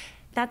year.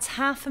 That's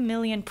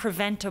 500,000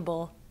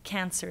 preventable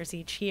cancers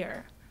each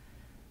year.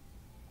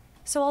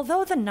 So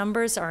although the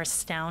numbers are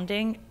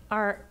astounding,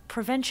 our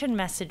prevention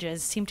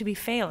messages seem to be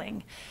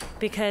failing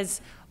because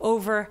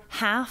over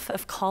half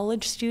of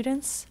college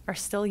students are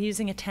still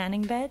using a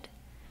tanning bed,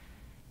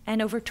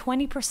 and over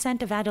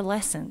 20% of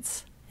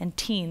adolescents and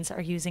teens are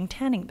using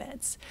tanning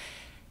beds.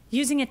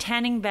 Using a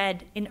tanning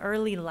bed in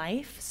early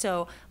life,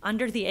 so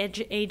under the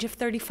age of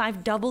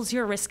 35, doubles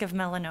your risk of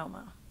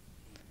melanoma.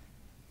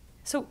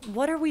 So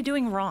what are we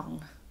doing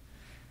wrong?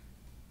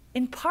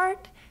 In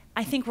part,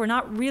 I think we're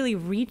not really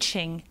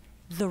reaching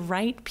the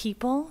right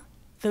people,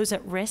 those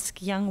at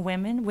risk, young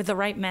women, with the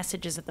right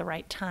messages at the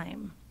right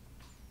time.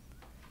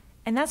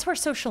 And that's where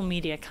social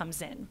media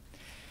comes in.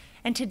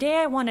 And today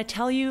I want to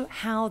tell you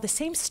how the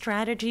same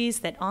strategies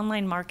that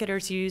online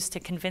marketers use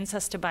to convince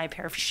us to buy a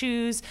pair of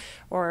shoes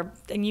or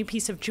a new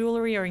piece of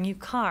jewelry or a new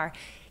car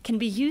can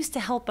be used to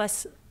help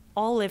us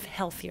all live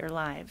healthier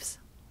lives.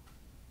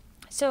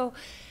 So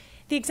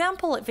the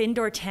example of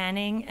indoor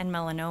tanning and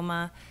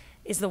melanoma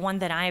is the one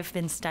that I've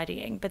been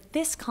studying, but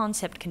this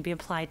concept can be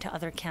applied to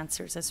other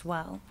cancers as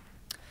well.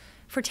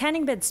 For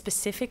tanning beds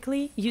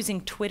specifically,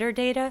 using Twitter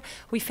data,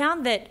 we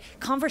found that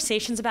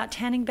conversations about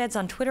tanning beds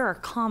on Twitter are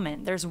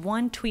common. There's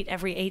one tweet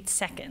every 8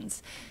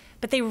 seconds,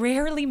 but they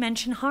rarely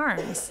mention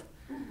harms,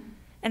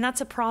 and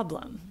that's a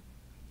problem.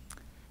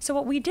 So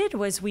what we did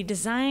was we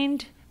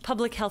designed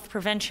public health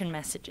prevention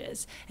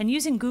messages, and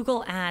using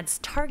Google Ads,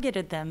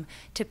 targeted them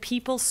to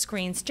people's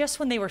screens just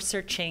when they were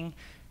searching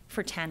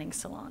for tanning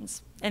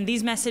salons. And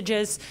these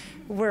messages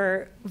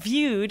were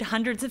viewed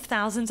hundreds of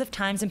thousands of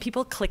times, and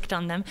people clicked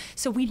on them.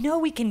 So we know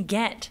we can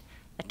get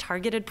a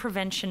targeted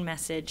prevention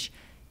message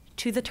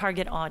to the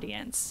target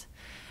audience.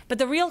 But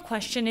the real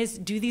question is,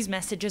 do these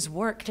messages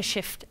work to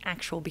shift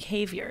actual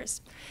behaviors?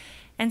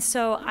 And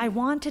so I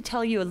want to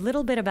tell you a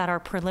little bit about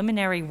our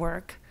preliminary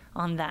work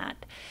on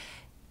that.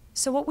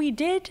 So what we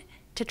did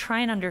to try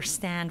and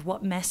understand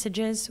what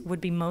messages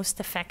would be most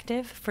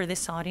effective for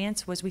this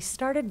audience was we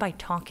started by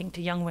talking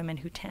to young women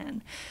who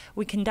tan.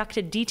 We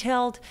conducted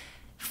detailed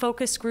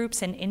focus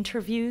groups and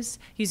interviews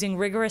using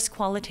rigorous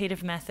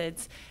qualitative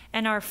methods,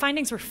 and our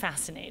findings were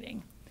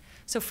fascinating.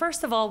 So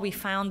first of all, we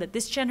found that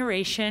this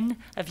generation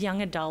of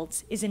young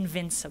adults is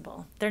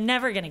invincible. They're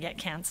never going to get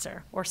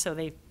cancer, or so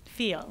they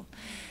feel.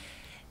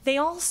 They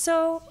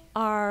also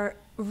are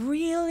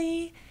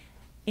really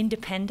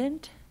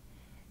independent.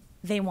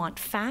 They want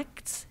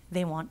facts,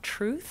 they want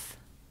truth,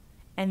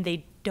 and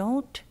they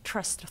don't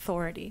trust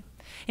authority.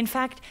 In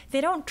fact,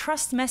 they don't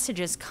trust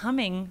messages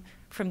coming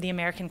from the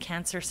American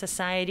Cancer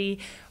Society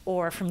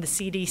or from the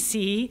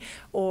CDC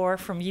or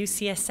from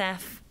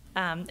UCSF.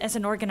 As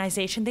an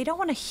organization, they don't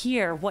want to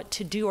hear what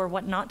to do or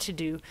what not to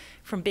do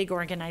from big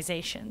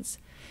organizations.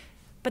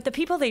 But the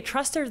people they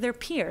trust are their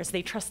peers.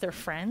 They trust their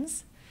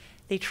friends.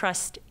 They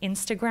trust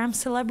Instagram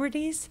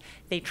celebrities.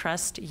 They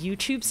trust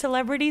YouTube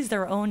celebrities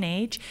their own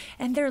age.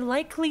 And they're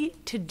likely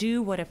to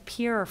do what a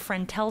peer or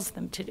friend tells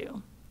them to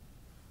do.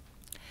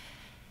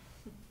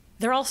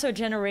 They're also a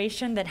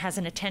generation that has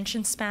an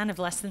attention span of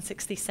less than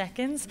 60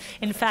 seconds.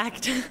 In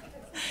fact,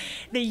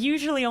 they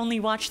usually only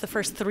watch the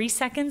first 3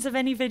 seconds of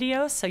any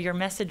video, so your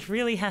message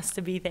really has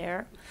to be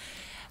there.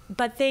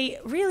 But they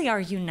really are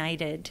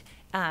united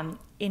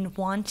in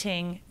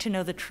wanting to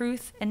know the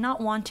truth and not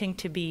wanting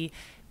to be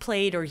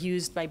played or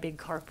used by big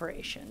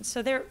corporations.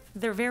 So they're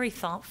very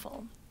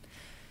thoughtful.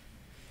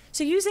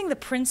 So using the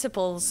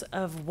principles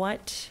of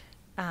what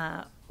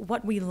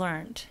we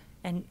learned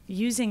and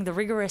using the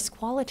rigorous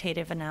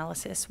qualitative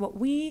analysis, what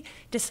we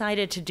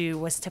decided to do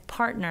was to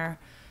partner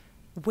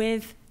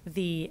with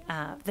the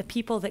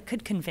people that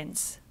could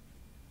convince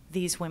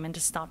these women to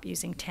stop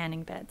using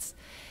tanning beds.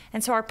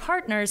 And so our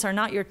partners are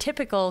not your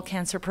typical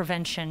cancer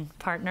prevention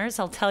partners.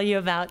 I'll tell you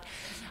about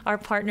our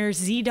partner.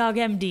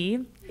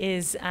 ZDoggMD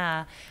is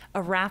a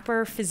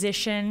rapper,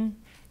 physician,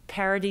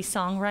 parody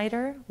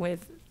songwriter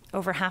with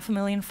over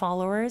 500,000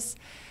 followers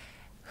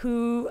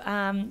who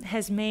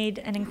has made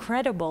an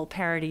incredible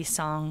parody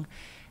song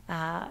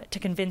to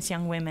convince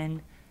young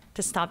women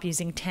to stop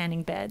using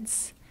tanning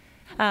beds.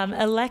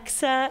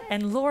 Alexa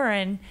and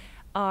Lauren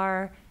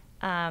are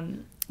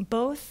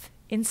both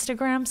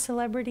Instagram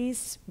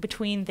celebrities.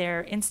 Between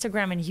their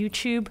Instagram and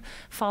YouTube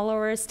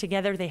followers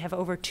together, they have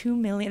over 2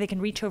 million. They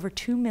can reach over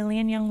 2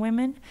 million young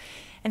women.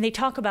 And they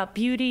talk about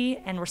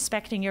beauty and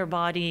respecting your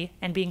body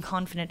and being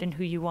confident in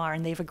who you are,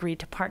 and they've agreed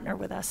to partner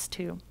with us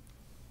too.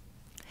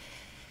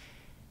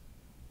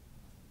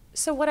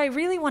 So what I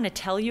really want to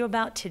tell you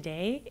about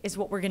today is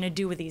what we're going to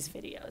do with these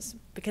videos,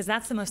 because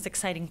that's the most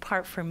exciting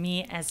part for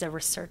me as a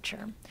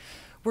researcher.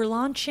 We're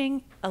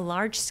launching a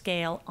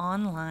large-scale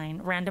online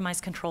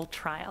randomized controlled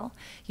trial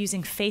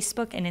using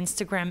Facebook and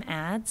Instagram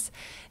ads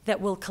that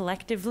will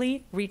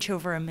collectively reach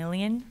over 1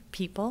 million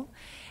people.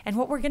 And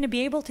what we're going to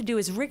be able to do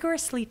is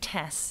rigorously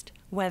test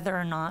whether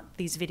or not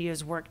these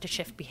videos work to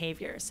shift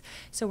behaviors.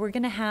 So we're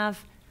going to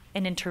have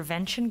an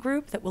intervention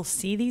group that will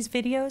see these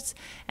videos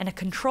and a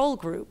control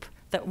group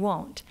that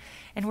won't.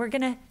 And we're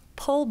going to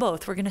poll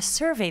both. We're going to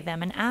survey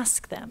them and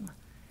ask them,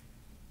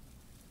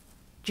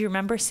 do you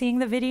remember seeing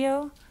the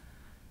video?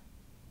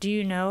 Do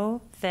you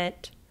know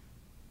that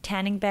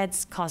tanning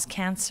beds cause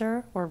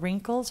cancer or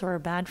wrinkles or are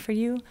bad for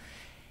you?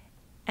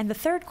 And the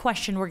third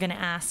question we're going to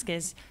ask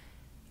is,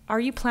 are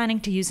you planning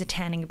to use a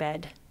tanning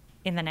bed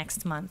in the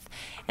next month?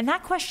 And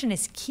that question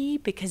is key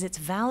because it's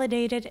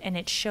validated and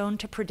it's shown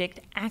to predict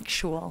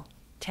actual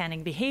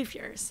tanning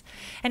behaviors.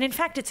 And in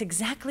fact, it's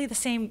exactly the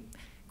same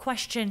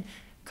question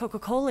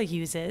Coca-Cola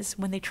uses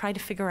when they try to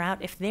figure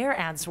out if their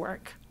ads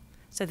work.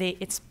 So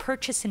it's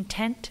purchase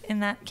intent in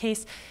that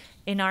case.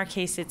 In our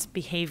case, it's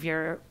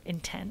behavior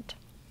intent.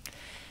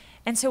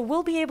 And so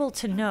we'll be able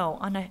to know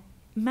on a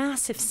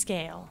massive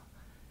scale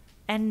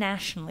and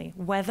nationally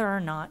whether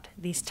or not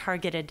these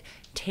targeted,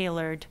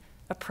 tailored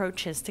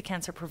approaches to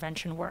cancer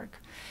prevention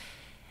work.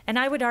 And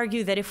I would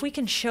argue that if we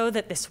can show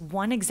that this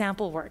one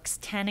example works,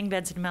 tanning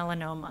beds and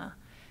melanoma,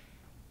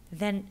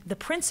 then the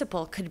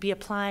principle could be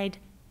applied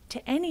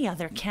to any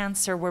other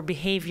cancer where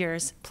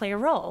behaviors play a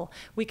role.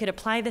 We could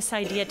apply this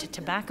idea to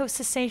tobacco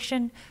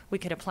cessation. We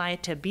could apply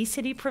it to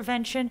obesity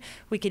prevention.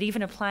 We could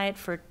even apply it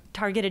for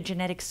targeted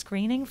genetic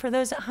screening for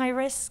those at high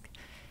risk.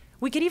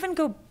 We could even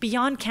go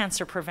beyond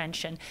cancer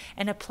prevention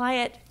and apply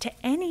it to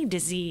any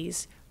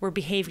disease where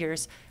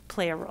behaviors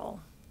play a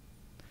role.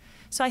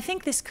 So I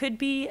think this could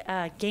be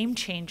a game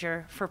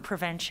changer for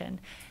prevention,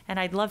 and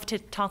I'd love to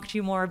talk to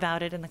you more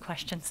about it in the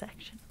question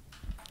section.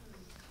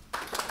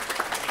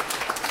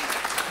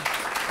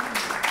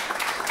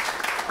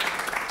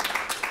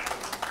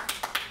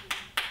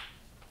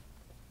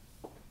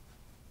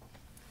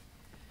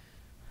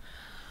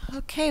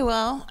 Okay,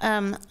 well,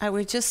 I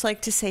would just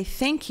like to say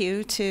thank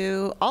you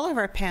to all of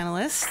our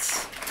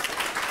panelists.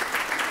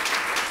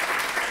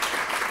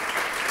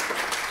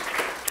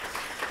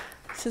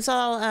 This is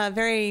all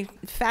very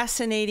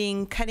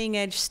fascinating,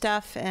 cutting-edge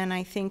stuff, and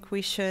I think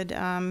we should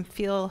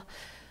feel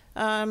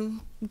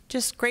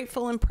just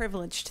grateful and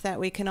privileged that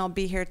we can all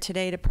be here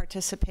today to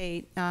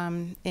participate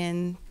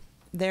in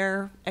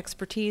their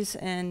expertise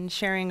and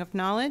sharing of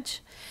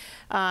knowledge.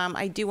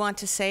 I do want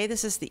to say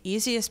this is the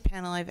easiest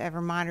panel I've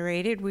ever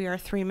moderated. We are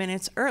 3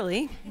 minutes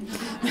early.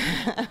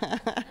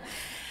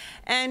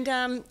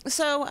 And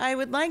so I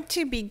would like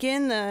to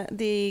begin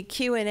the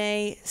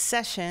Q&A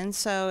session.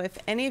 So if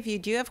any of you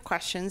do have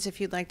questions, if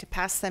you'd like to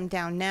pass them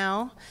down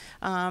now,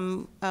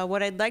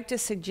 what I'd like to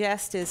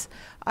suggest is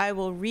I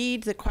will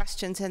read the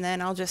questions and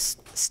then I'll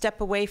just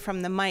step away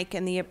from the mic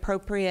and the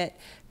appropriate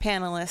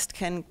panelist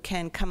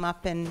can come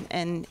up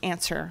and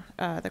answer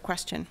the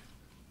question.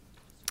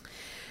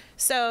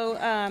 So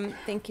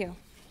thank you.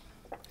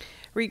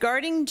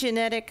 Regarding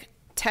genetic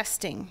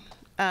testing,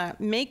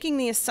 making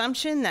the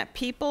assumption that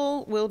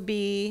people will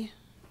be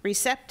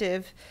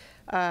receptive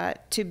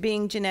to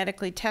being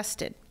genetically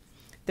tested.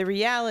 The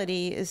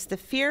reality is the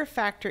fear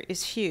factor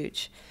is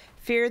huge.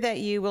 Fear that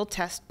you will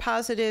test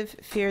positive,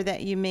 fear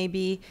that you may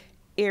be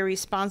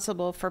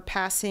irresponsible for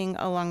passing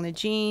along the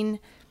gene.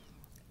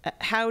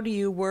 How do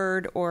you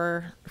word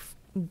or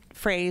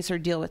phrase or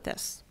deal with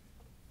this?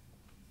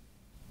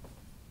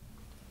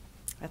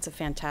 That's a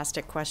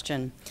fantastic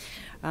question.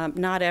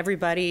 Not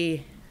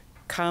everybody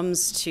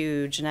comes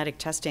to genetic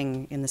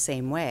testing in the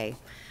same way.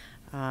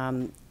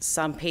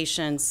 Some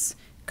patients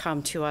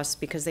come to us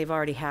because they've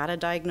already had a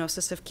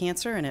diagnosis of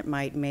cancer and it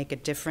might make a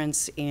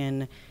difference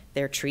in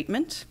their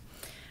treatment.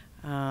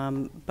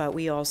 But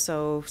we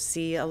also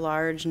see a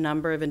large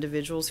number of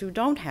individuals who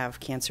don't have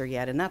cancer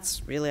yet, and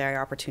that's really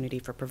our opportunity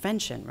for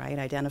prevention, right?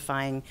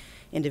 Identifying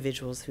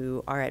individuals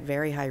who are at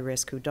very high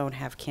risk who don't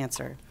have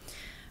cancer.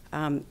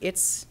 I'm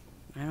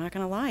not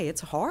going to lie, it's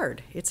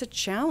hard. It's a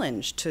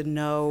challenge to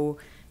know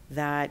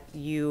that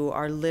you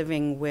are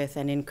living with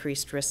an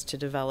increased risk to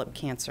develop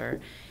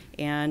cancer.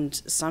 And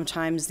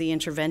sometimes the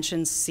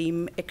interventions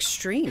seem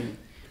extreme.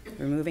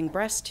 Removing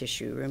breast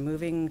tissue,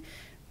 removing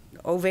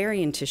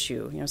ovarian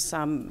tissue. You know,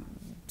 some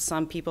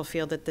people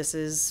feel that this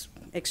is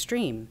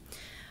extreme.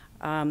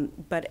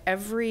 But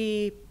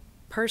every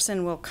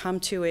person will come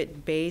to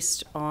it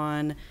based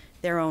on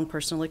their own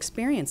personal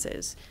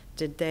experiences.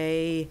 Did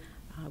they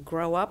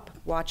grow up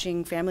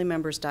watching family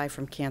members die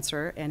from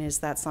cancer, and is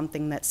that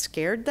something that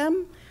scared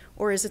them,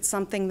 or is it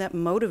something that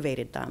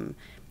motivated them?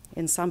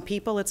 In some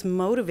people, it's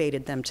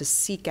motivated them to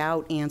seek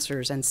out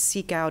answers and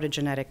seek out a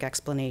genetic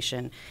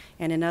explanation.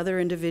 And in other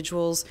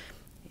individuals,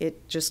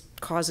 it just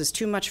causes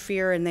too much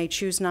fear and they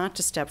choose not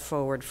to step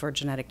forward for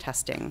genetic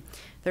testing.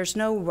 There's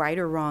no right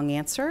or wrong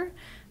answer,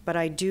 but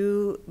I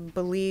do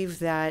believe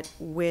that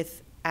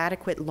with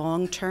adequate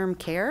long-term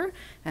care,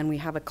 and we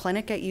have a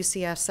clinic at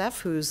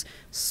UCSF whose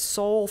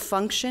sole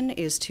function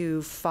is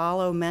to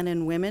follow men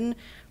and women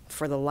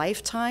for the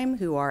lifetime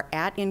who are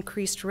at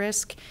increased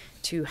risk,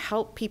 to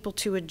help people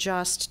to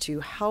adjust, to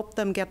help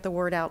them get the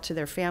word out to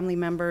their family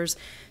members,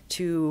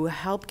 to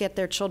help get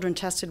their children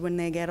tested when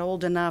they get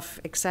old enough,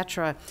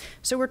 etc.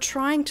 So we're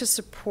trying to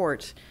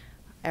support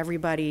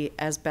everybody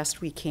as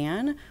best we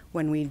can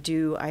when we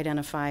do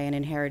identify an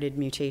inherited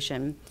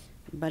mutation,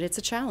 but it's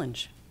a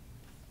challenge.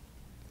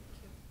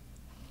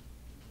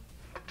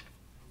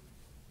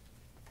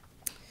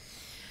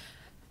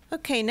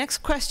 Okay,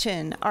 next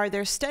question. Are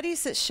there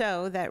studies that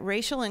show that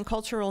racial and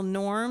cultural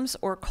norms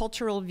or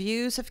cultural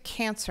views of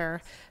cancer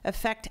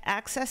affect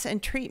access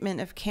and treatment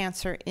of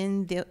cancer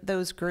in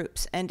those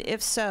groups? And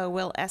if so,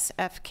 will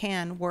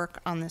SF-CAN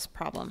work on this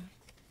problem?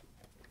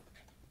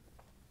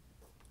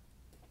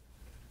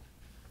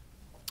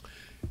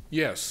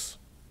 Yes.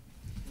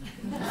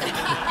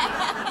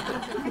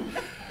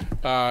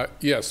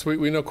 Yes,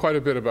 we know quite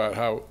a bit about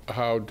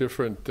how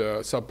different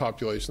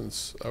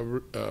subpopulations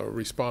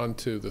respond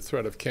to the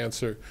threat of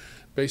cancer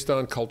based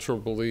on cultural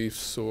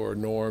beliefs or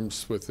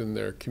norms within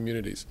their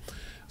communities.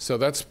 So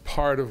that's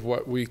part of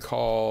what we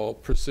call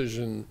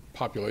precision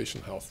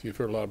population health. You've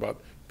heard a lot about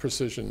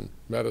precision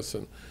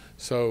medicine.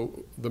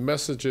 So the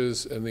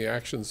messages and the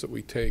actions that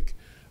we take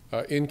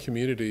in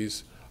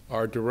communities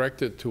are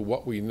directed to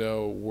what we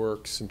know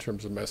works in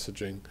terms of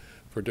messaging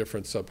for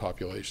different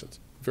subpopulations.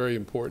 Very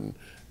important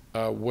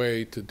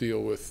way to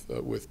deal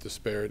with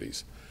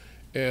disparities.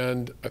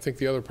 And I think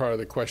the other part of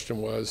the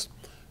question was,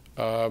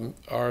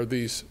 are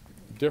these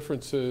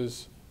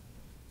differences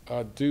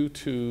due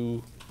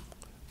to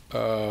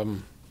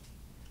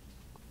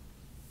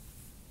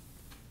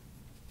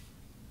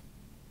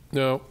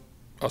no,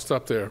 I'll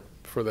stop there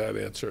for that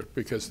answer,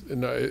 because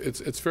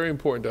it's very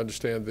important to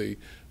understand the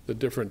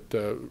different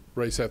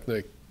race,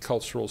 ethnic,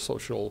 cultural,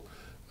 social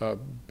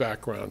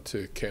background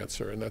to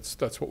cancer, and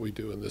that's what we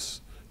do in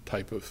this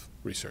type of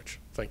research.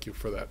 Thank you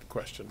for that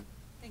question.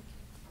 Thank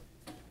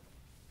you.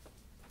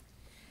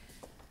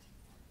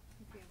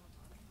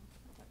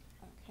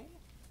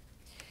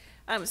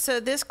 Okay. So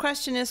this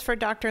question is for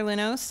Dr.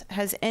 Linos.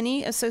 Has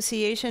any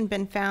association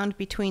been found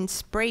between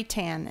spray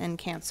tan and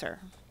cancer?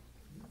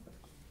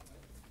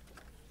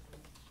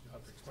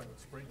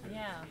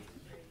 Yeah.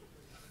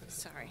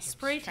 Sorry.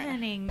 Spray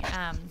tanning,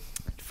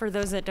 for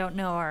those that don't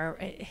know,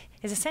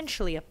 is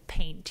essentially a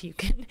paint you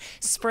can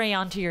spray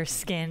onto your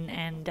skin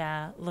and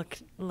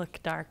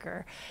look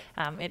darker.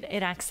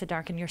 It acts to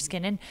darken your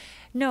skin. And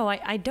no,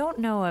 I don't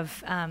know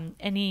of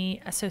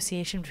any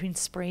association between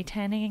spray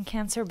tanning and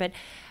cancer, but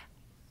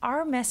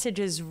our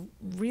messages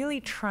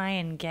really try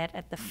and get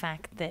at the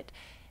fact that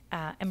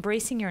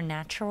embracing your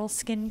natural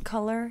skin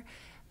color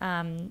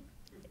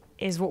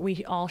is what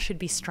we all should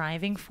be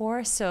striving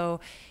for. So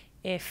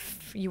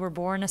if you were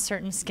born a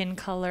certain skin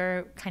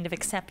color, kind of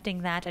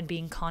accepting that and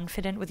being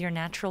confident with your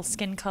natural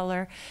skin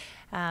color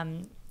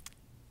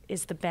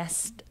is the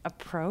best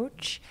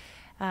approach.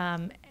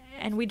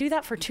 And we do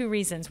that for two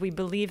reasons. We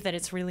believe that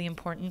it's really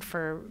important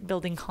for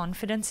building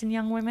confidence in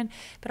young women,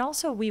 but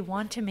also we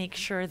want to make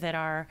sure that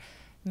our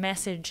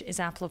message is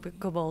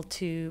applicable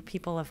to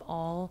people of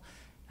all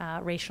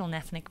racial and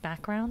ethnic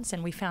backgrounds,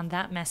 and we found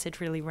that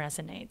message really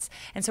resonates.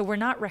 And so we're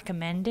not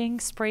recommending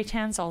spray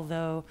tans,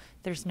 although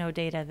there's no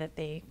data that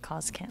they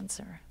cause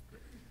cancer.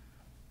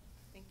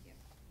 Thank you.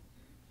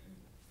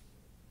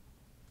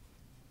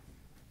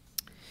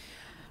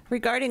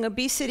 Regarding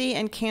obesity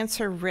and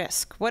cancer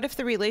risk, what if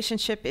the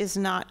relationship is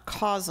not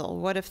causal?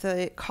 What if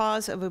the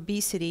cause of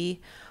obesity,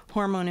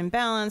 hormone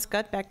imbalance,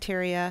 gut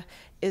bacteria,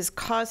 is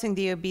causing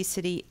the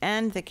obesity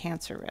and the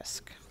cancer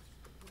risk?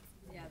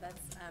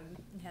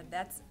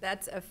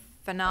 That's a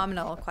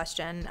phenomenal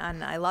question,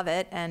 and I love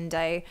it. And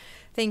I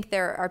think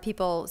there are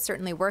people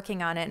certainly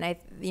working on it.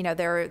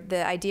 And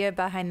the idea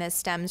behind this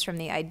stems from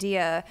the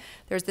idea.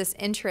 There's this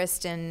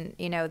interest in,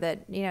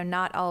 that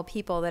not all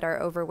people that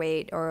are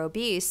overweight or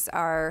obese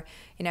are,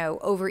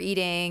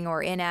 overeating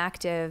or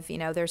inactive.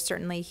 There's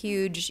certainly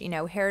huge,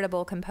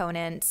 heritable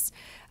components.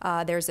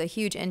 There's a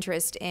huge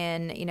interest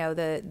in,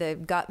 the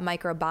gut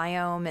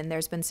microbiome, and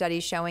there's been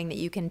studies showing that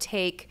you can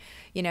take,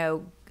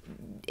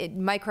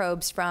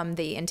 microbes from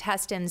the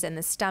intestines and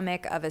the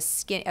stomach of a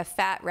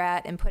fat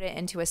rat and put it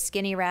into a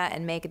skinny rat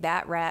and make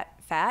that rat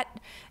fat,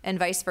 and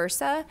vice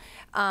versa.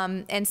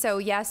 And so,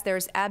 yes,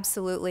 there's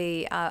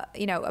absolutely,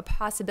 a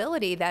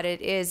possibility that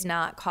it is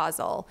not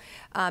causal.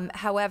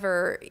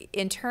 However,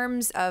 in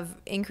terms of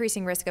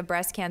increasing risk of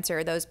breast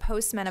cancer, those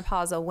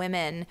postmenopausal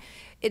women,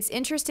 it's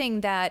interesting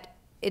that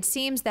it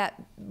seems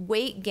that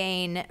weight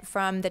gain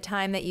from the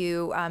time that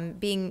you,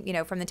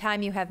 from the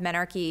time you have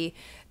menarche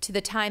to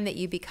the time that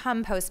you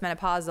become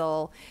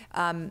postmenopausal,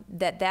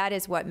 that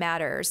is what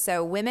matters.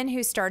 So women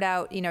who start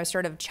out,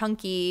 sort of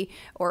chunky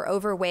or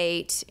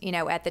overweight,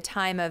 at the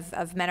time of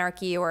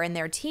menarche or in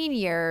their teen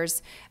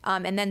years,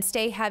 and then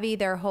stay heavy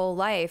their whole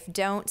life,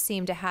 don't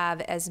seem to have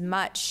as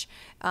much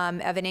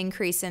of an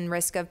increase in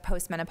risk of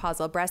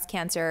postmenopausal breast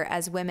cancer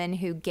as women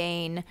who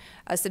gain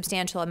a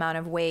substantial amount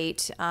of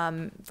weight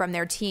from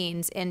their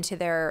teens into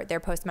their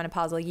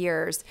postmenopausal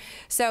years.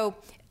 So,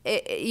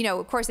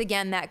 of course,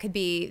 again, that could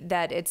be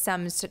that it's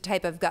some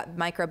type of gut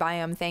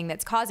microbiome thing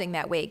that's causing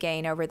that weight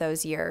gain over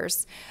those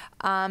years.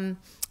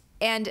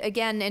 And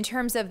again, in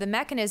terms of the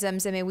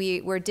mechanisms, I mean,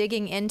 we're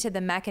digging into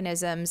the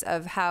mechanisms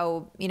of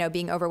how,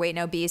 being overweight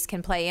and obese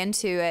can play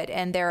into it.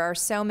 And there are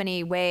so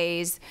many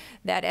ways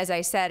that, as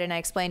I said, and I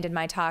explained in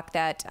my talk,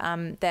 that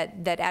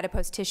that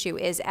adipose tissue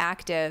is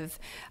active,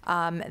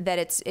 that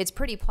it's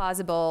pretty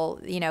plausible,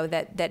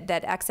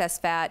 that excess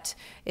fat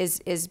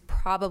is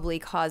probably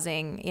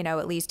causing,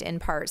 at least in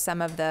part,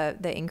 some of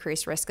the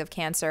increased risk of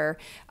cancer.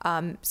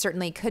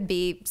 Certainly could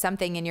be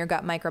something in your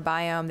gut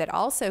microbiome that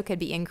also could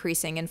be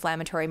increasing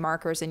inflammatory markers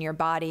in your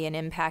body and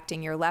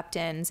impacting your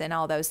leptins and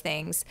all those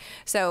things.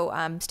 So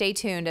stay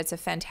tuned. It's a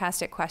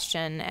fantastic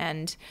question,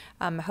 and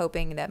I'm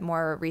hoping that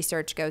more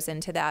research goes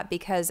into that,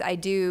 because I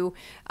do,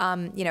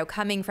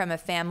 coming from a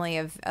family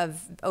of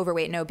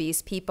overweight and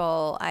obese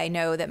people, I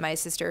know that my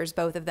sisters,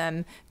 both of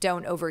them,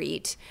 don't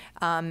overeat.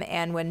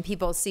 And when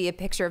people see a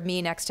picture of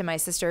me next to my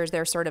sisters,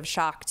 they're sort of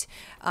shocked.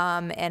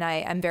 And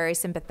I'm very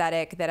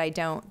sympathetic that I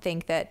don't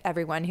think that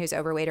everyone who's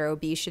overweight or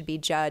obese should be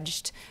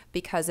judged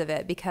because of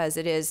it, because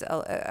it is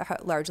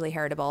largely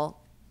heritable.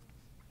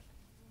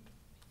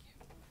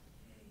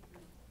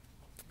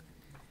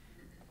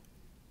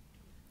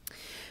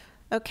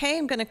 Okay,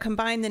 I'm going to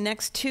combine the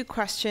next two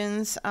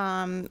questions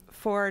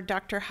for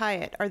Dr.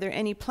 Hyatt. Are there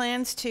any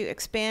plans to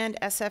expand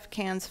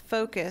SF-CAN's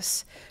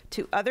focus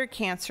to other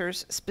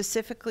cancers,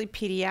 specifically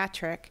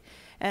pediatric?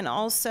 And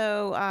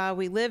also,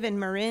 we live in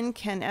Marin.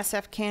 Can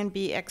SF-CAN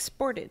be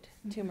exported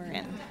to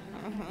Marin?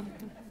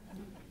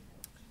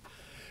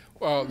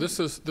 Well, this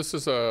is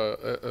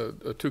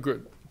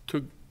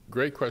two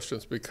great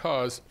questions,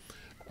 because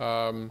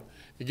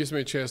it gives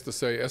me a chance to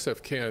say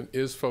SF-CAN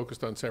is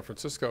focused on San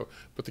Francisco,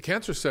 but the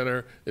Cancer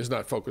Center is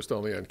not focused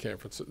only on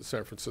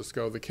San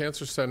Francisco. The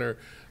Cancer Center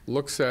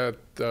looks at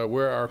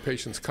where our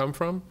patients come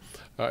from,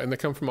 and they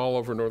come from all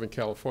over Northern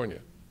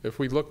California. If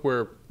we look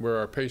where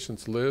our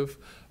patients live,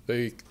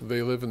 they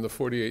live in the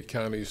 48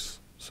 counties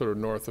sort of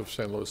north of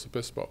San Luis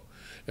Obispo.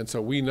 And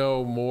so we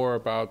know more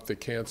about the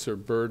cancer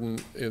burden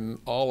in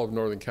all of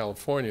Northern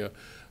California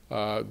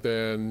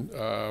than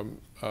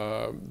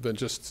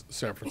just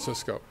San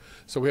Francisco.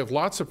 So we have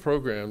lots of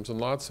programs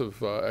and lots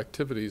of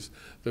activities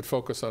that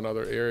focus on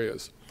other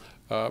areas.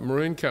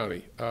 Marin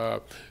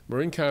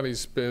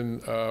County's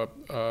been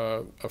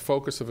a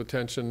focus of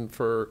attention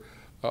for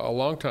a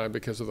long time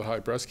because of the high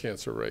breast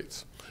cancer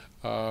rates.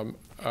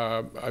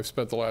 I've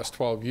spent the last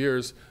 12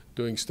 years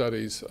doing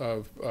studies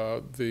of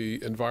the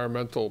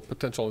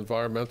potential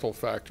environmental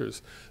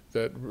factors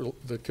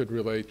that could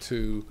relate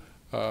to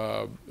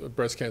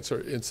breast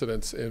cancer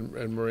incidence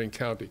in Marin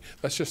County.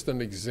 That's just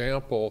an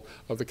example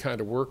of the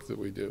kind of work that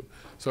we do.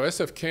 So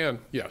SF Can,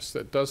 yes,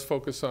 that does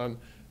focus on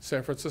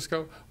San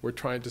Francisco. We're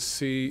trying to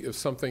see if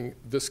something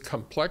this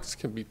complex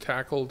can be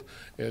tackled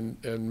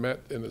and met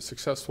in a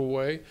successful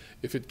way.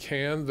 If it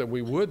can, then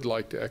we would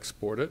like to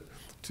export it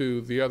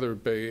to the other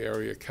Bay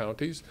Area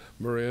counties,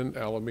 Marin,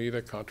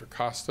 Alameda, Contra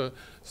Costa,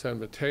 San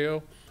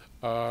Mateo.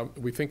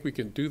 We think we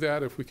can do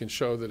that if we can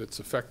show that it's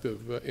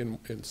effective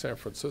in San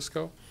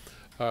Francisco.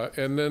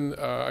 And then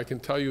I can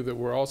tell you that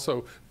we're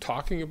also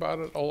talking about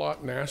it a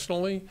lot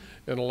nationally,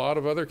 and a lot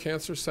of other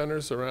cancer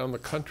centers around the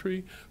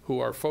country who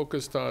are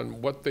focused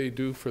on what they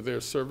do for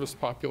their service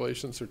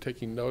populations are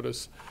taking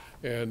notice,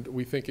 and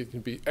we think it can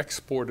be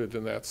exported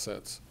in that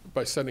sense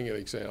by setting an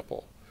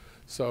example.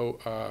 So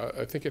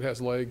I think it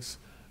has legs.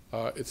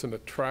 It's an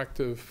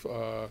attractive,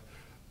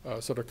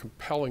 sort of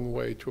compelling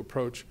way to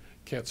approach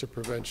cancer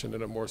prevention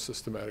in a more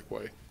systematic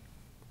way.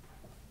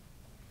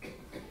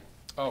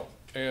 Oh,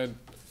 and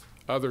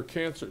other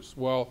cancers.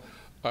 Well,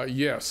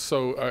 yes.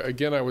 So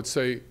again, I would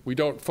say we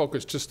don't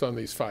focus just on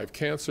these 5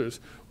 cancers.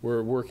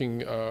 We're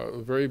working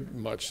very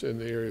much in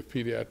the area of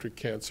pediatric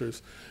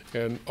cancers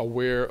and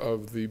aware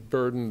of the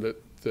burden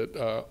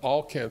that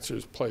all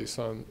cancers place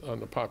on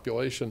the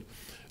population.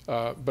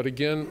 But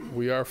again,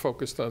 we are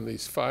focused on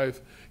these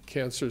 5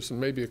 cancers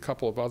and maybe a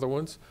couple of other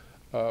ones.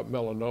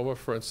 Melanoma,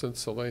 for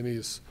instance, Eleni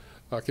is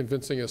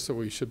convincing us that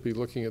we should be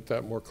looking at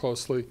that more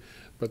closely.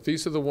 But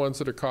these are the ones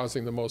that are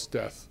causing the most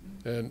death.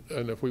 And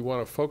if we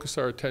want to focus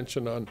our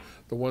attention on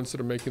the ones that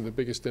are making the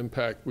biggest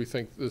impact, we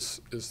think this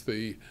is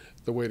the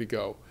way to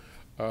go.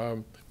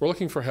 We're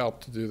looking for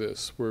help to do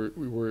this.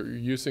 We're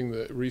using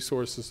the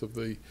resources of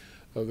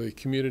the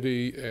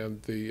community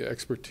and the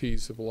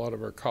expertise of a lot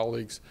of our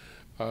colleagues.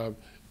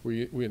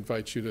 We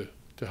invite you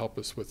to help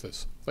us with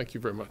this. Thank you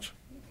very much.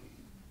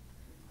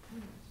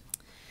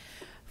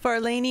 For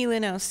Eleni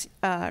Linos,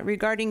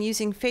 regarding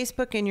using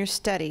Facebook in your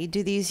study,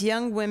 do these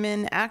young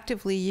women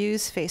actively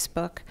use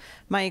Facebook?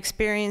 My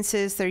experience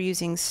is they're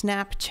using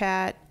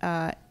Snapchat,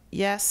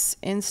 yes,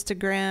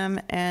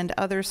 Instagram, and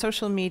other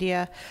social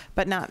media,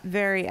 but not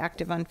very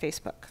active on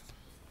Facebook.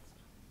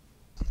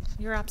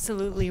 You're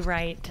absolutely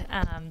right.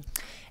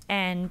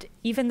 And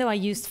even though I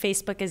used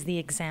Facebook as the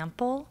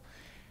example,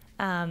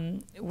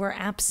 we're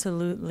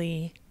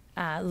absolutely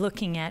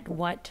looking at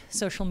what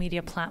social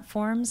media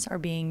platforms are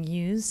being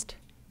used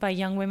by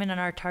young women in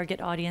our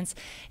target audience.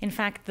 In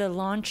fact, the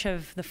launch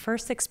of the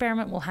first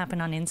experiment will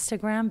happen on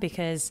Instagram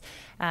because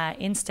I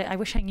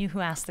wish I knew who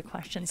asked the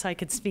question so I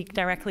could speak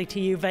directly to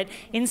you, but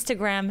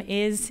Instagram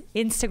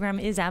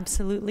is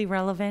absolutely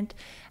relevant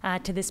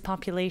to this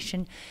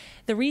population.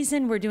 The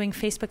reason we're doing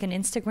Facebook and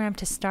Instagram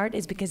to start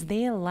is because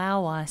they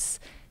allow us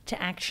to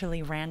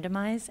actually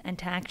randomize and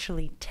to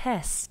actually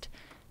test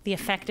the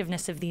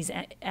effectiveness of these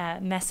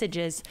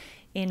messages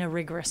in a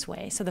rigorous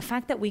way. So the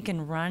fact that we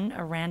can run a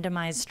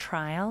randomized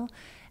trial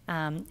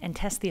and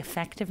test the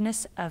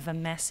effectiveness of a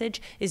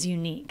message is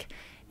unique.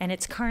 And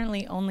it's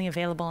currently only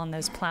available on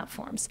those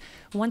platforms.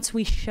 Once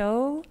we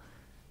show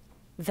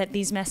that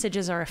these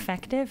messages are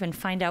effective and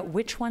find out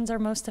which ones are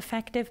most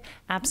effective,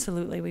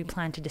 absolutely we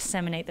plan to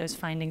disseminate those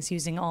findings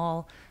using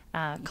all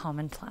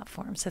common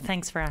platforms. So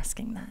thanks for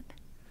asking that.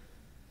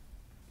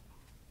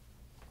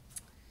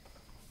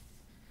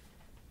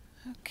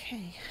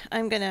 Okay,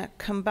 I'm going to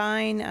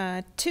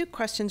combine 2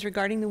 questions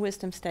regarding the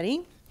Wisdom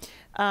study.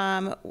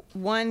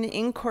 One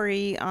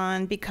inquiry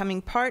on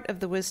becoming part of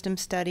the Wisdom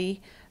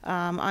study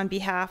on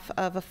behalf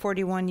of a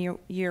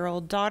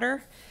 41-year-old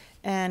daughter,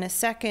 and a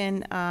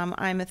second,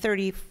 I'm a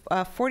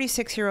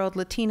 46-year-old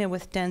Latina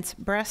with dense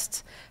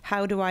breasts.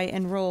 How do I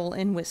enroll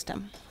in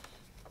Wisdom?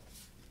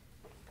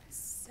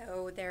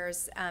 So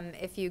there's,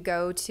 if you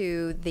go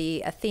to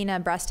the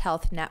Athena Breast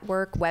Health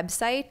Network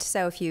website,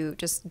 so if you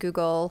just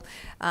Google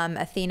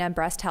Athena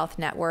Breast Health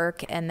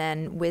Network and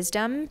then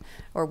Wisdom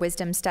or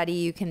Wisdom Study,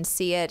 you can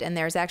see it. And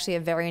there's actually a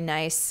very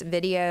nice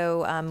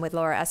video with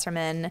Laura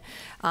Esserman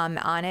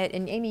on it.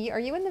 And Amy, are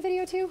you in the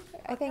video too?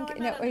 I think,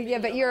 no, yeah,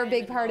 but you're a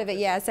big part of it.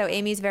 Yeah, so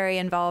Amy's very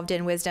involved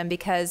in Wisdom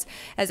because,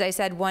 as I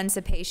said, once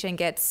a patient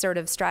gets sort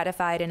of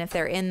stratified and if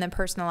they're in the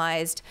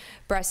personalized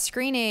breast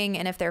screening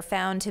and if they're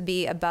found to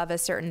be above a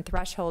certain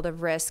threshold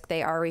of risk,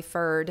 they are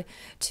referred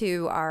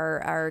to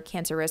our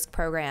cancer risk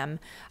program.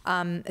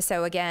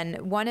 So again,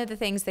 one of the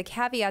things, the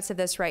caveats of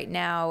this right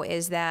now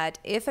is that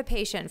if a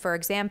patient, for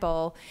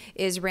example,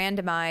 is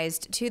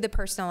randomized to the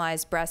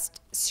personalized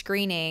breast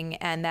screening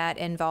and that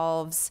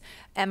involves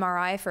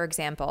MRI, for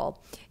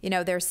example, you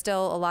know, there's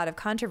still a lot of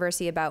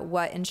controversy about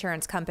what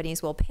insurance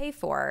companies will pay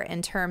for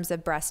in terms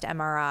of breast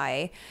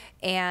MRI.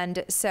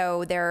 And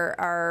so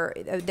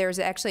there's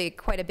actually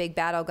quite a big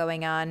battle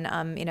going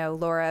on. You know,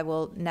 Laura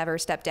will never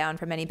step down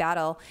from any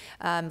battle,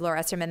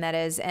 Laura Esserman, that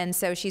is. And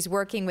so she's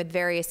working with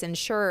various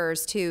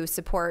insurers to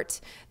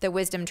support the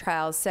Wisdom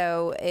trials.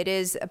 So it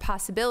is a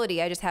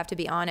possibility, I just have to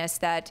be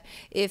honest, that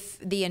if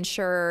the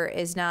insurer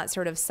is not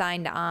sort of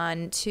signed on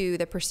to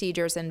the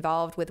procedures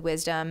involved with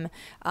Wisdom,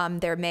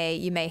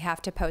 you may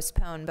have to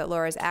postpone. But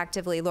Laura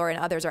and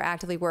others are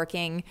actively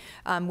working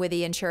with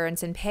the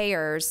insurance and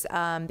payers,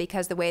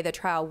 because the way the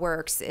trial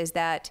works is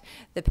that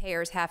the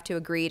payers have to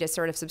agree to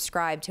sort of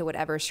subscribe to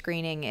whatever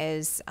screening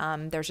is.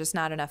 There's just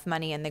not enough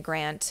money in the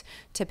grant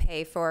to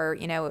pay for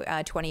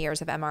 20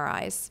 years of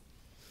MRIs.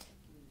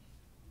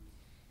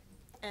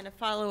 And a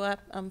follow-up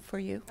for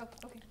you. Oh,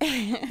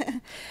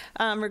 okay.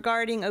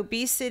 Regarding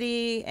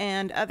obesity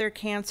and other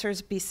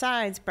cancers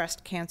besides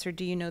breast cancer,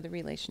 do you know the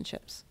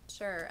relationships?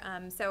 Sure.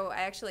 So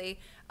I actually,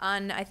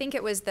 I think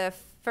it was the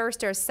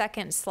first or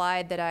second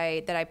slide that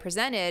I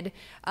presented,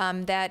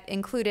 that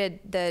included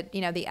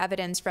the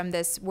evidence from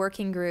this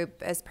working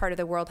group as part of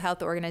the World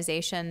Health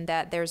Organization,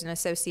 that there's an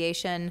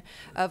association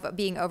of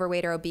being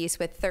overweight or obese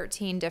with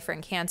 13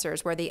 different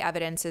cancers where the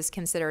evidence is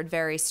considered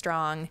very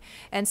strong.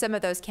 And some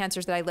of those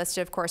cancers that I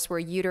listed, of course, were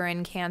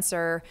uterine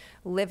cancer,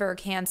 liver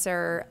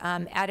cancer,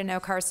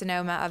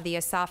 adenocarcinoma of the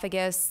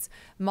esophagus,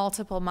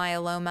 multiple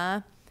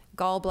myeloma,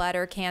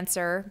 gallbladder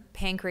cancer,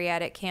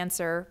 pancreatic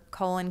cancer,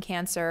 colon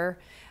cancer,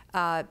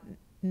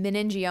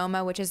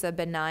 meningioma, which is a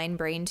benign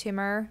brain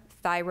tumor,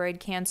 thyroid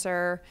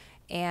cancer,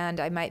 and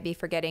I might be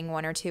forgetting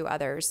one or two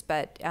others.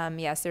 But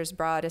yes, there's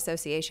broad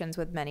associations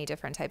with many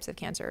different types of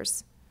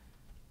cancers.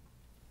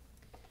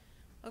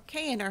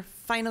 Okay, and our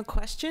final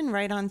question,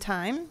 right on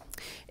time,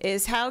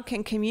 is how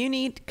can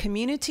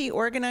community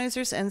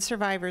organizers and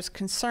survivors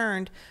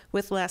concerned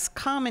with less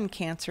common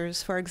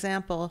cancers, for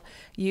example,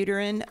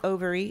 uterine,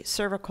 ovary,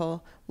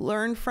 cervical,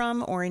 learn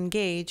from or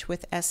engage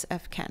with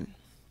SF-CAN?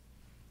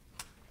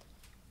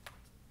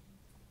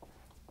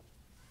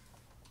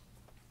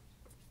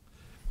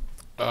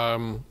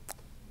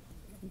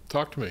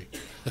 Talk to me.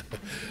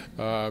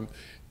 I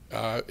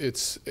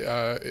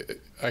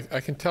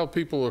can tell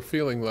people are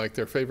feeling like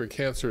their favorite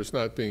cancer is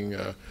not being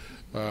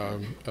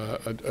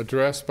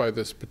addressed by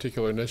this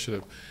particular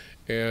initiative.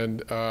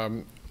 And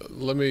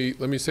let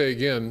me say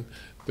again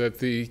that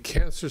the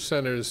Cancer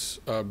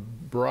Center's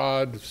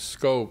broad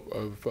scope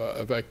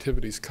of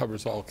activities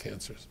covers all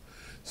cancers.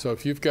 So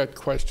if you've got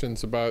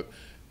questions about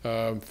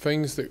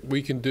things that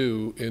we can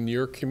do in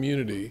your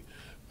community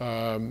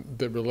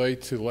that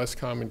relate to less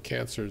common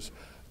cancers,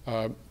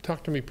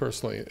 talk to me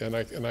personally, and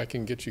I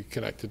can get you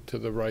connected to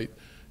the right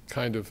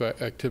kind of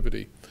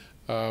activity.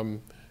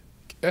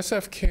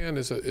 SF-CAN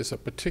is a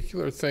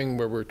particular thing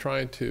where we're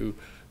trying to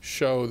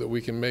show that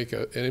we can make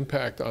an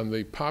impact on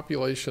the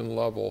population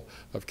level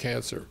of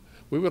cancer.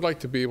 We would like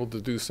to be able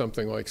to do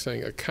something like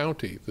saying a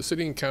county, the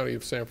city and county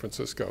of San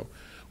Francisco,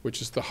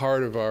 which is the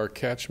heart of our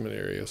catchment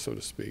area, so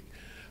to speak,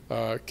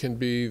 can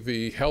be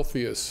the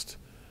healthiest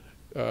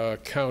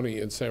county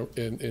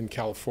in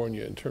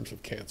California in terms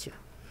of cancer.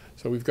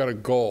 So we've got a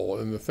goal,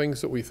 and the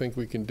things that we think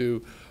we can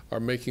do are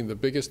making the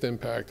biggest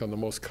impact on the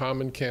most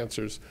common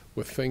cancers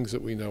with things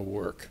that we know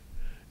work.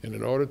 And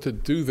in order to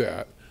do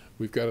that,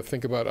 we've got to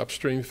think about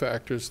upstream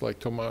factors like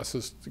Tomas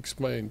has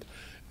explained,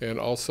 and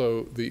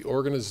also the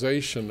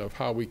organization of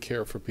how we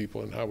care for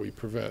people and how we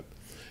prevent.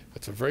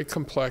 It's a very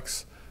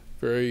complex,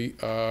 very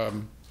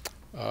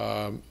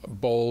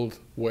bold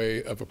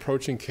way of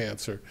approaching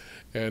cancer,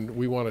 and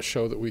we want to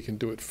show that we can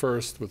do it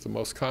first with the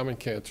most common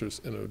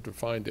cancers in a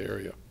defined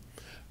area.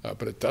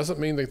 But it doesn't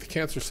mean that the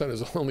Cancer Center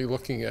is only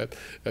looking at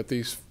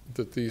these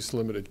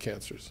limited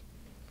cancers.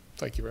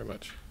 Thank you very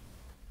much.